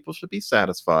black people should be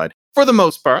satisfied. For the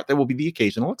most part, there will be the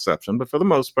occasional exception, but for the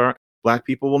most part, black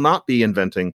people will not be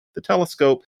inventing the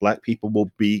telescope. Black people will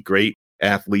be great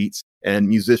athletes and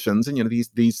musicians, and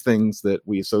these things that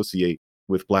we associate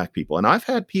with black people. And I've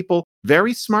had people,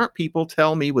 very smart people,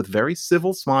 tell me with very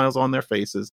civil smiles on their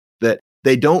faces that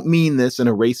they don't mean this in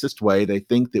a racist way. They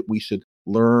think that we should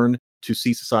learn to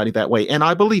see society that way. And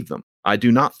I believe them. I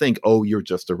do not think, oh, you're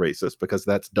just a racist, because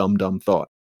that's dumb thought.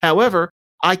 However,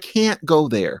 I can't go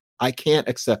there. I can't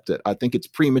accept it. I think it's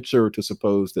premature to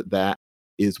suppose that that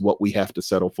is what we have to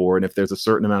settle for. And if there's a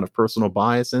certain amount of personal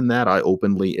bias in that, I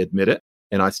openly admit it.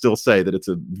 And I still say that it's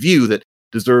a view that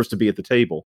deserves to be at the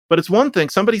table. But it's one thing,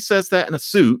 somebody says that in a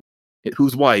suit,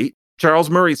 who's white. Charles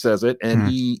Murray says it, and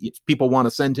people want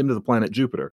to send him to the planet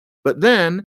Jupiter. But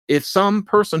then if some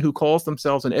person who calls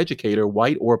themselves an educator,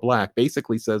 white or black,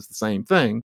 basically says the same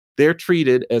thing, they're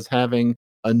treated as having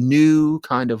a new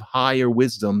kind of higher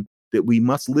wisdom that we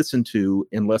must listen to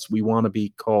unless we want to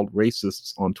be called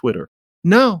racists on Twitter.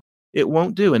 No, it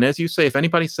won't do. And as you say, if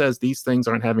anybody says these things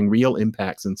aren't having real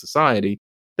impacts in society,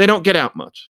 they don't get out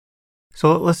much.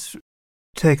 So let's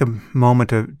take a moment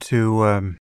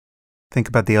to think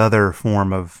about the other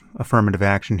form of affirmative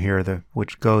action here,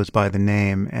 which goes by the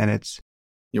name, and it's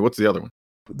what's the other one?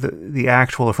 The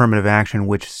actual affirmative action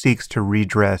which seeks to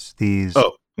redress these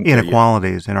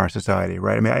inequalities in our society,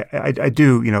 right? I mean, I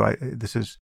do, this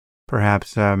is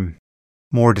perhaps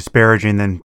more disparaging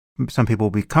than some people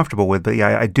will be comfortable with, but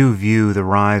yeah, I do view the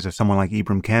rise of someone like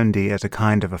Ibram Kendi as a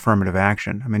kind of affirmative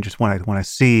action. I mean, just when I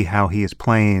see how he is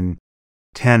playing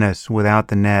tennis without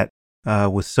the net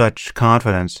with such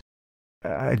confidence,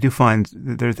 I do find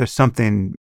there's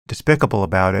something despicable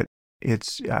about it.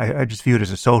 I just view it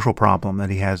as a social problem that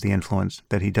he has the influence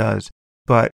that he does.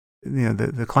 But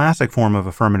the classic form of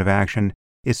affirmative action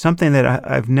is something that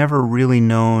I've never really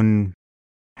known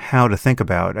how to think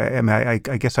about. I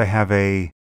guess I have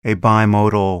a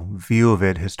bimodal view of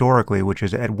it historically, which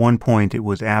is at one point it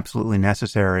was absolutely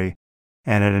necessary,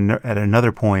 and at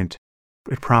another point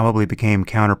it probably became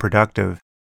counterproductive.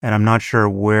 And I'm not sure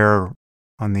where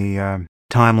on the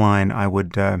timeline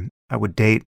I would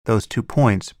date those 2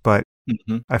 points, but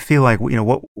I feel like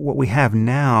what we have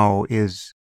now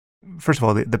is, first of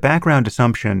all, the background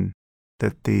assumption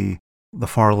that the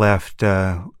far left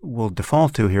will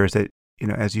default to here is that,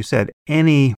 as you said,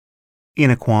 any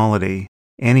inequality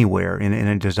anywhere in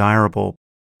a desirable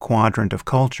quadrant of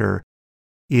culture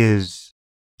is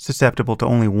susceptible to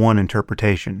only one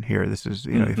interpretation here. This is,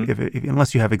 if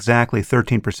unless you have exactly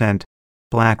 13%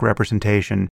 black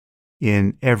representation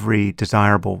in every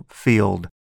desirable field,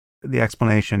 the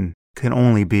explanation can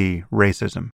only be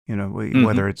racism,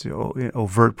 whether it's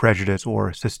overt prejudice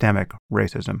or systemic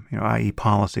racism, i.e.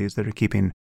 policies that are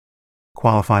keeping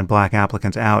qualified black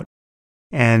applicants out.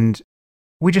 And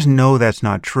we just know that's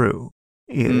not true.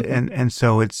 And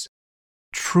so it's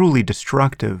truly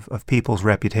destructive of people's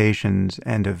reputations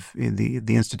and of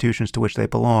the institutions to which they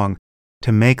belong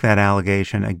to make that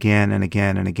allegation again and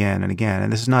again and again and again.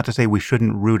 And this is not to say we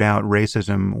shouldn't root out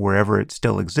racism wherever it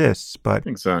still exists, but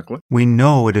exactly, we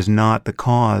know it is not the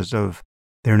cause of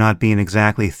there not being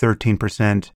exactly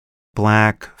 13%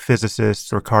 Black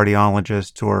physicists or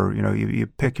cardiologists, or, you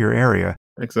pick your area.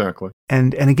 Exactly.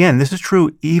 And again, this is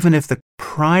true even if the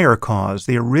prior cause,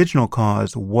 the original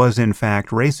cause, was in fact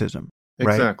racism,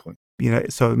 right? Exactly.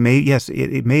 So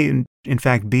it may in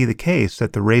fact be the case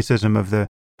that the racism of the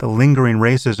lingering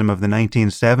racism of the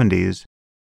 1970s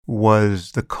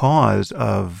was the cause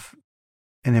of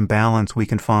an imbalance we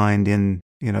can find in,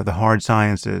 the hard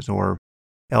sciences or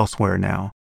elsewhere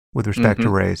now with respect to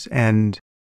race. And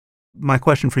my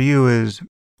question for you is,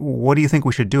 what do you think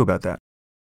we should do about that?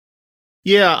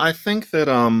 Yeah, I think that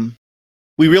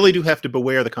we really do have to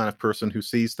beware the kind of person who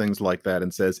sees things like that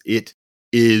and says it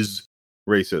is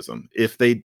racism. If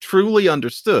they truly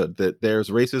understood that there's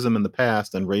racism in the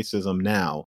past and racism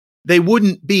now, they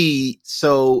wouldn't be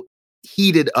so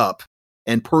heated up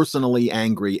and personally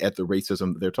angry at the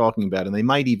racism that they're talking about, and they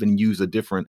might even use a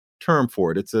different term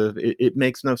for it. It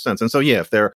makes no sense. And so, yeah,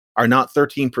 if there are not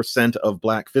 13% of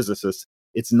Black physicists,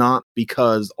 it's not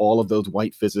because all of those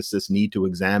white physicists need to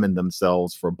examine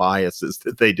themselves for biases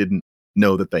that they didn't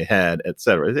know that they had, et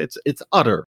cetera. It's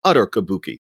utter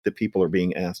kabuki that people are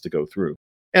being asked to go through.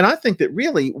 And I think that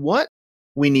really what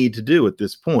we need to do at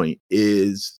this point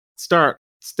is start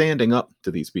standing up to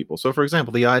these people. So, for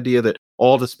example, the idea that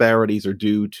all disparities are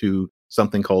due to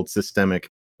something called systemic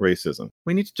racism.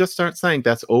 We need to just start saying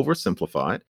that's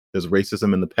oversimplified. There's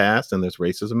racism in the past and there's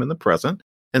racism in the present.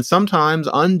 And sometimes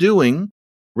undoing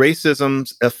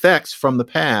racism's effects from the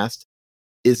past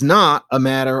is not a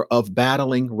matter of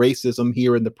battling racism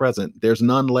here in the present. There's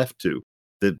none left to.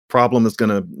 The problem is going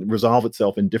to resolve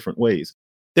itself in different ways.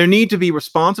 There need to be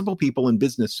responsible people in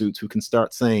business suits who can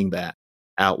start saying that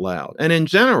out loud. And in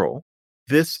general,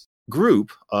 this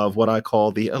group of what I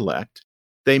call the elect,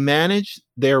 they manage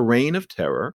their reign of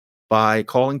terror by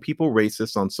calling people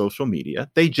racist on social media.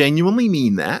 They genuinely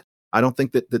mean that. I don't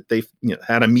think that they've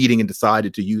had a meeting and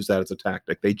decided to use that as a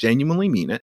tactic. They genuinely mean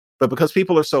it. But because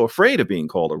people are so afraid of being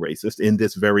called a racist in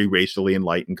this very racially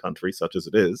enlightened country, such as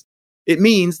it is, it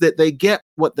means that they get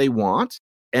what they want,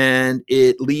 and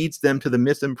it leads them to the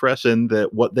misimpression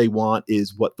that what they want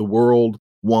is what the world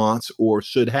wants or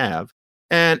should have.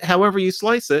 And however you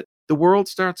slice it, the world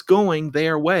starts going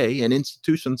their way and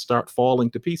institutions start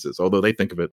falling to pieces, although they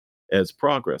think of it as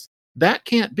progress. That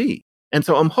can't be. And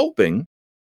so I'm hoping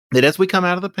that as we come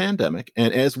out of the pandemic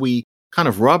and as we kind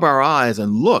of rub our eyes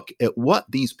and look at what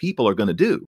these people are going to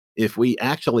do if we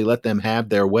actually let them have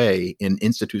their way in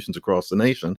institutions across the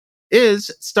nation, is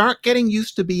start getting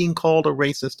used to being called a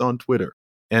racist on Twitter.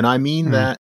 And I mean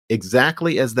that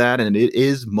exactly as that, and it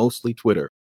is mostly Twitter.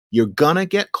 You're going to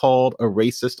get called a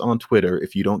racist on Twitter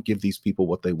if you don't give these people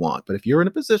what they want. But if you're in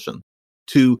a position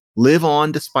to live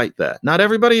on despite that, not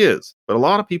everybody is, but a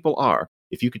lot of people are.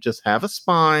 If you could just have a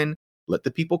spine, let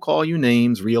the people call you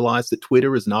names, realize that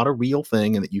Twitter is not a real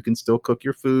thing and that you can still cook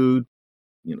your food,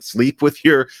 sleep with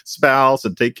your spouse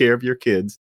and take care of your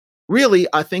kids. Really,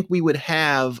 I think we would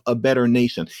have a better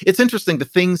nation. It's interesting, the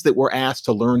things that we're asked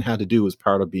to learn how to do as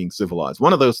part of being civilized.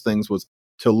 One of those things was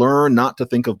to learn not to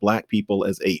think of Black people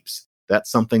as apes.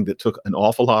 That's something that took an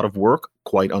awful lot of work,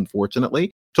 quite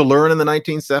unfortunately, to learn in the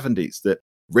 1970s, that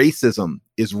racism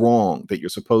is wrong, that you're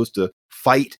supposed to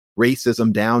fight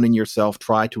racism down in yourself,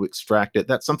 try to extract it.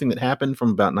 That's something that happened from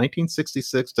about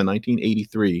 1966 to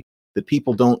 1983 that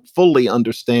people don't fully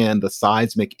understand the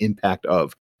seismic impact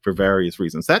of for various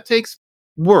reasons. That takes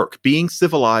work. Being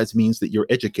civilized means that you're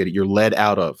educated, you're led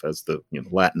out of, as the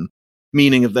Latin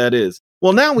meaning of that is.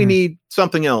 Well, now we need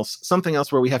something else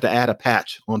where we have to add a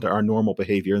patch onto our normal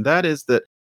behavior. And that is that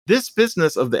this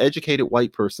business of the educated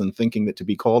white person thinking that to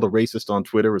be called a racist on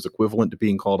Twitter is equivalent to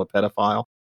being called a pedophile,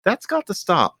 that's got to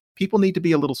stop. People need to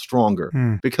be a little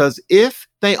stronger, because if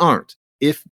they aren't,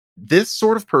 if this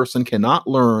sort of person cannot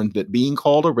learn that being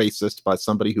called a racist by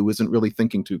somebody who isn't really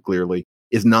thinking too clearly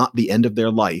is not the end of their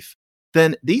life,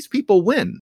 then these people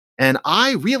win. And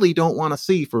I really don't want to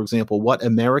see, for example, what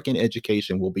American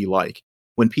education will be like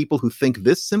when people who think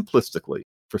this simplistically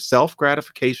for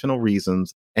self-gratificational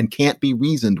reasons and can't be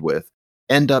reasoned with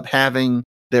end up having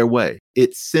their way.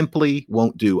 It simply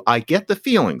won't do. I get the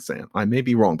feeling, Sam, I may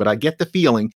be wrong, but I get the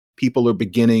feeling people are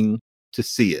beginning to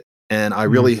see it. And I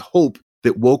really hope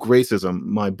that Woke Racism,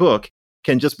 my book,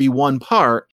 can just be one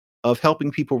part of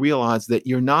helping people realize that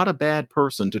you're not a bad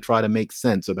person to try to make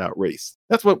sense about race.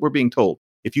 That's what we're being told.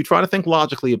 If you try to think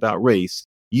logically about race,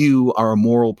 you are a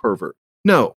moral pervert.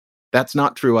 No, that's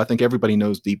not true. I think everybody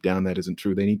knows deep down that isn't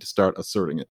true. They need to start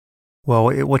asserting it.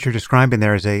 Well, what you're describing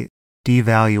there is a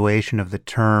devaluation of the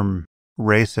term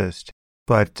racist.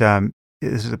 But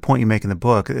this is a point you make in the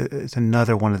book. It's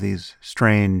another one of these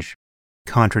strange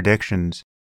contradictions.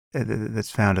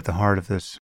 that's found at the heart of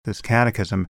this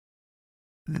catechism.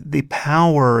 The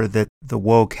power that the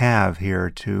woke have here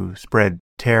to spread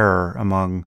terror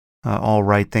among all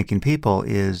right-thinking people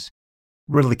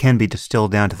really can be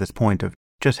distilled down to this point of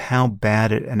just how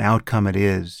bad an outcome it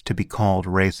is to be called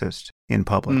racist in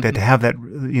public, to have that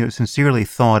sincerely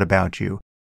thought about you.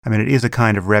 I mean, it is a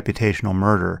kind of reputational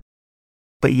murder,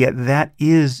 but yet that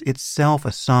is itself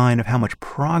a sign of how much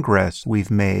progress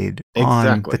we've made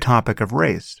on the topic of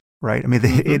race, right? I mean,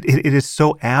 it is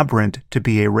so aberrant to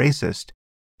be a racist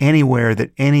anywhere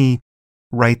that any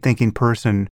right-thinking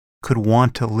person could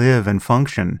want to live and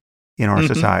function in our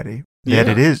society. That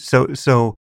it is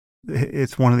so.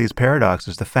 It's one of these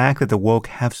paradoxes. The fact that the woke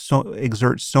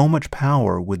exert so much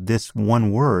power with this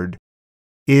one word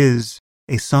is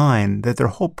a sign that their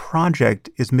whole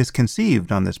project is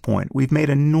misconceived on this point. We've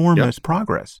made enormous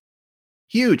progress.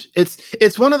 Huge.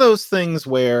 It's one of those things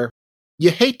where you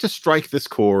hate to strike this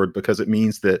chord because it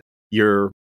means that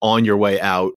you're on your way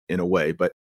out in a way.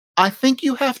 But I think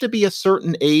you have to be a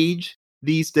certain age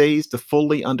these days to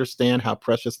fully understand how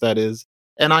precious that is.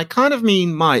 And I kind of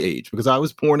mean my age, because I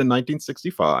was born in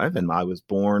 1965, and I was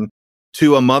born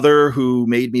to a mother who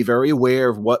made me very aware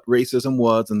of what racism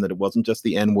was and that it wasn't just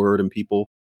the N-word and people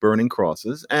burning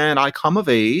crosses. And I come of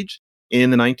age in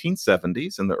the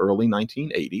 1970s and the early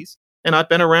 1980s, and I've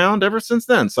been around ever since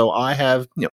then. So I have,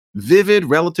 vivid,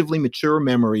 relatively mature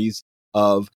memories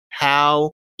of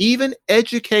how even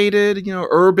educated,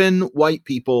 urban white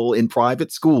people in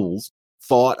private schools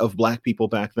thought of Black people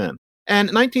back then. And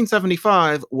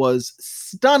 1975 was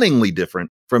stunningly different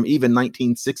from even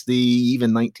 1960,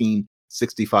 even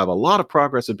 1965. A lot of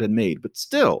progress had been made, but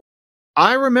still,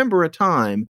 I remember a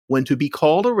time when to be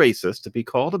called a racist, to be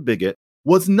called a bigot,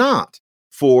 was not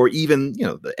for even,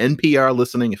 the NPR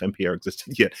listening, if NPR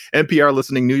existed yet, NPR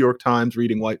listening, New York Times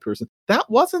reading white person. That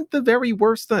wasn't the very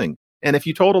worst thing. And if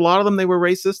you told a lot of them they were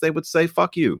racist, they would say,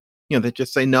 fuck you. They'd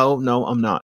just say, no, I'm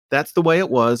not. That's the way it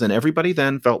was. And everybody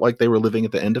then felt like they were living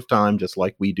at the end of time, just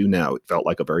like we do now. It felt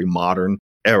like a very modern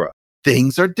era.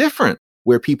 Things are different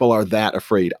where people are that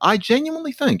afraid. I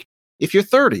genuinely think if you're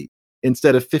 30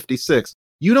 instead of 56,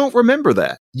 you don't remember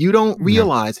that. You don't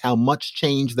realize how much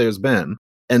change there's been.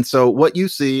 And so what you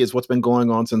see is what's been going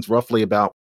on since roughly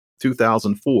about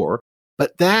 2004.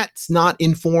 But that's not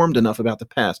informed enough about the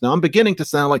past. Now, I'm beginning to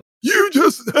sound like, you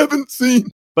just haven't seen.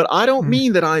 But I don't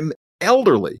mean that I'm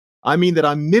elderly. I mean that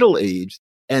I'm middle-aged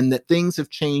and that things have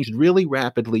changed really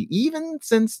rapidly, even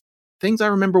since things I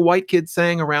remember white kids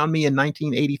saying around me in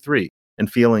 1983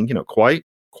 and feeling,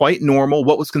 quite normal.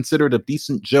 What was considered a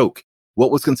decent joke? What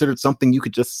was considered something you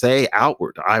could just say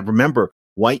outward? I remember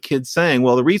white kids saying,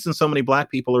 well, the reason so many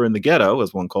Black people are in the ghetto,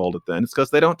 as one called it then, is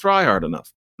because they don't try hard enough.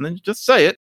 And then you just say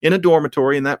it in a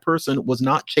dormitory, and that person was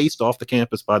not chased off the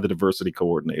campus by the diversity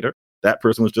coordinator. That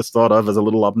person was just thought of as a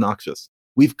little obnoxious.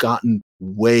 We've gotten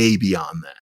way beyond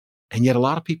that. And yet a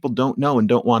lot of people don't know and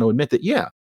don't want to admit that,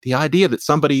 the idea that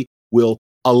somebody will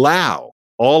allow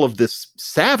all of this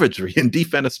savagery and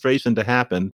defenestration to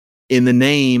happen in the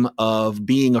name of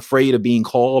being afraid of being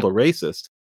called a racist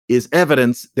is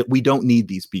evidence that we don't need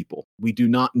these people. We do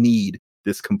not need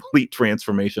this complete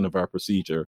transformation of our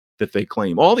procedure that they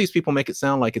claim. All these people make it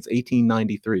sound like it's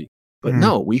 1893. But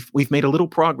no, we've made a little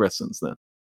progress since then.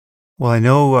 Well, I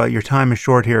know your time is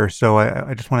short here, so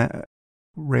I just want to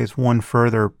raise one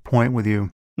further point with you,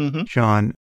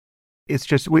 John. It's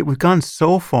just we've gone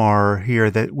so far here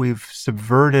that we've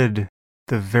subverted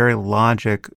the very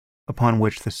logic upon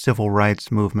which the civil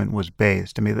rights movement was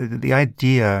based. I mean, the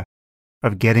idea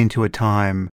of getting to a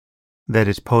time that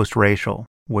is post-racial,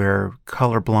 where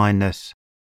colorblindness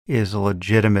is a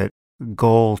legitimate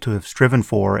goal to have striven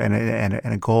for and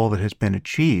a goal that has been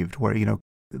achieved, where,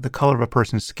 the color of a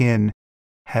person's skin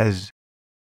has,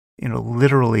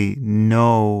 literally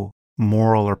no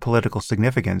moral or political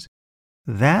significance.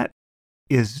 That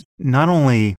is not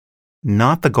only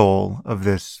not the goal of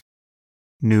this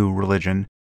new religion.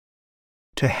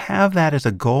 To have that as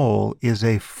a goal is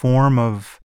a form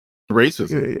of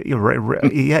racism.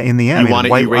 In the end, you want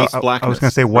to erase blackness. I was going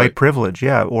to say white privilege,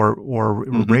 or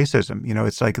racism.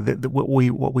 It's like what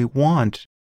we want,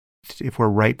 if we're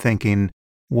right-thinking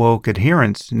woke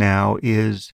adherents now,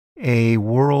 is a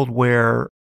world where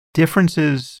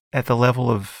differences at the level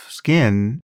of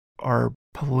skin are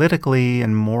politically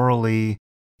and morally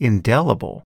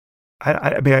indelible.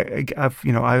 I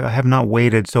have not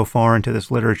waded so far into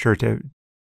this literature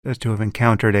as to have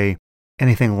encountered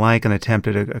anything like an attempt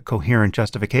at a coherent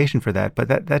justification for that. But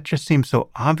that just seems so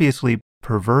obviously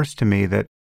perverse to me that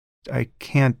I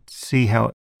can't see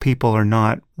how people are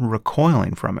not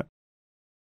recoiling from it.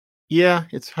 Yeah,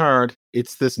 it's hard.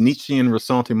 It's this Nietzschean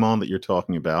ressentiment that you're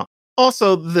talking about.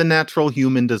 Also, the natural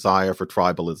human desire for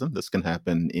tribalism. This can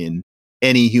happen in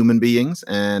any human beings,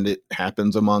 and it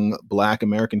happens among Black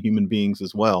American human beings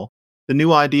as well. The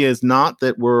new idea is not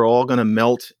that we're all going to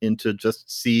melt into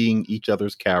just seeing each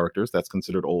other's characters. That's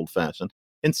considered old fashioned.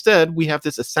 Instead, we have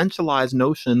this essentialized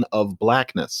notion of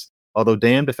Blackness, although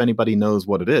damned if anybody knows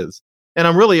what it is. And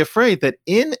I'm really afraid that,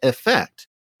 in effect,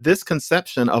 this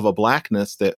conception of a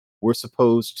Blackness that we're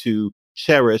supposed to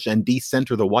cherish and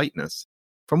decenter the whiteness.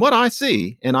 From what I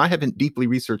see, and I haven't deeply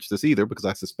researched this either because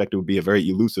I suspect it would be a very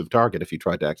elusive target if you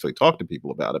tried to actually talk to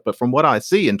people about it, but from what I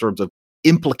see in terms of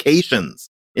implications,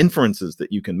 inferences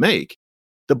that you can make,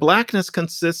 the Blackness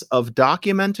consists of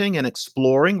documenting and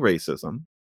exploring racism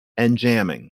and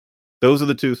jamming. Those are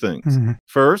the two things. Mm-hmm.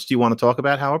 First, you want to talk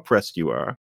about how oppressed you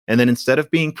are. And then instead of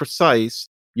being precise,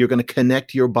 you're going to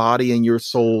connect your body and your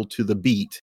soul to the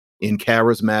beat in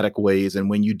charismatic ways. And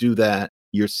when you do that,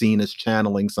 you're seen as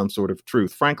channeling some sort of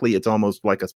truth. Frankly, it's almost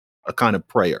like a kind of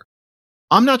prayer.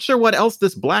 I'm not sure what else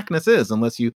this Blackness is,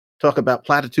 unless you talk about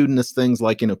platitudinous things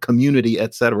like, community,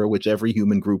 etc., which every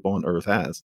human group on earth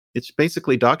has. It's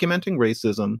basically documenting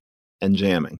racism and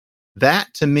jamming.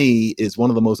 That, to me, is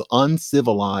one of the most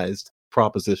uncivilized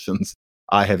propositions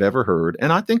I have ever heard.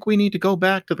 And I think we need to go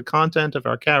back to the content of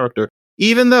our character,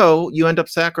 even though you end up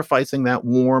sacrificing that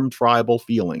warm tribal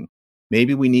feeling.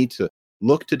 Maybe we need to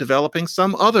look to developing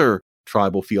some other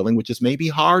tribal feeling, which is maybe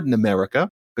hard in America,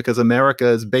 because America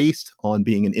is based on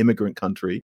being an immigrant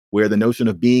country, where the notion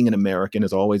of being an American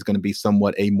is always going to be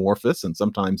somewhat amorphous and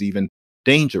sometimes even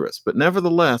dangerous. But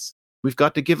nevertheless, we've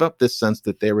got to give up this sense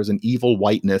that there is an evil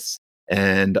whiteness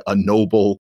and a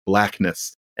noble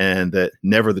Blackness, and that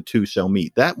never the two shall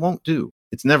meet. That won't do.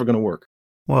 It's never going to work.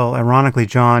 Well, ironically,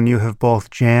 John, you have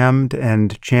both jammed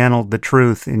and channeled the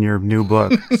truth in your new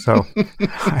book. So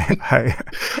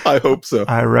I hope so.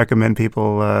 I recommend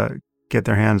people get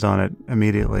their hands on it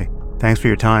immediately. Thanks for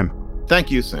your time.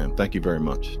 Thank you, Sam. Thank you very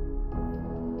much.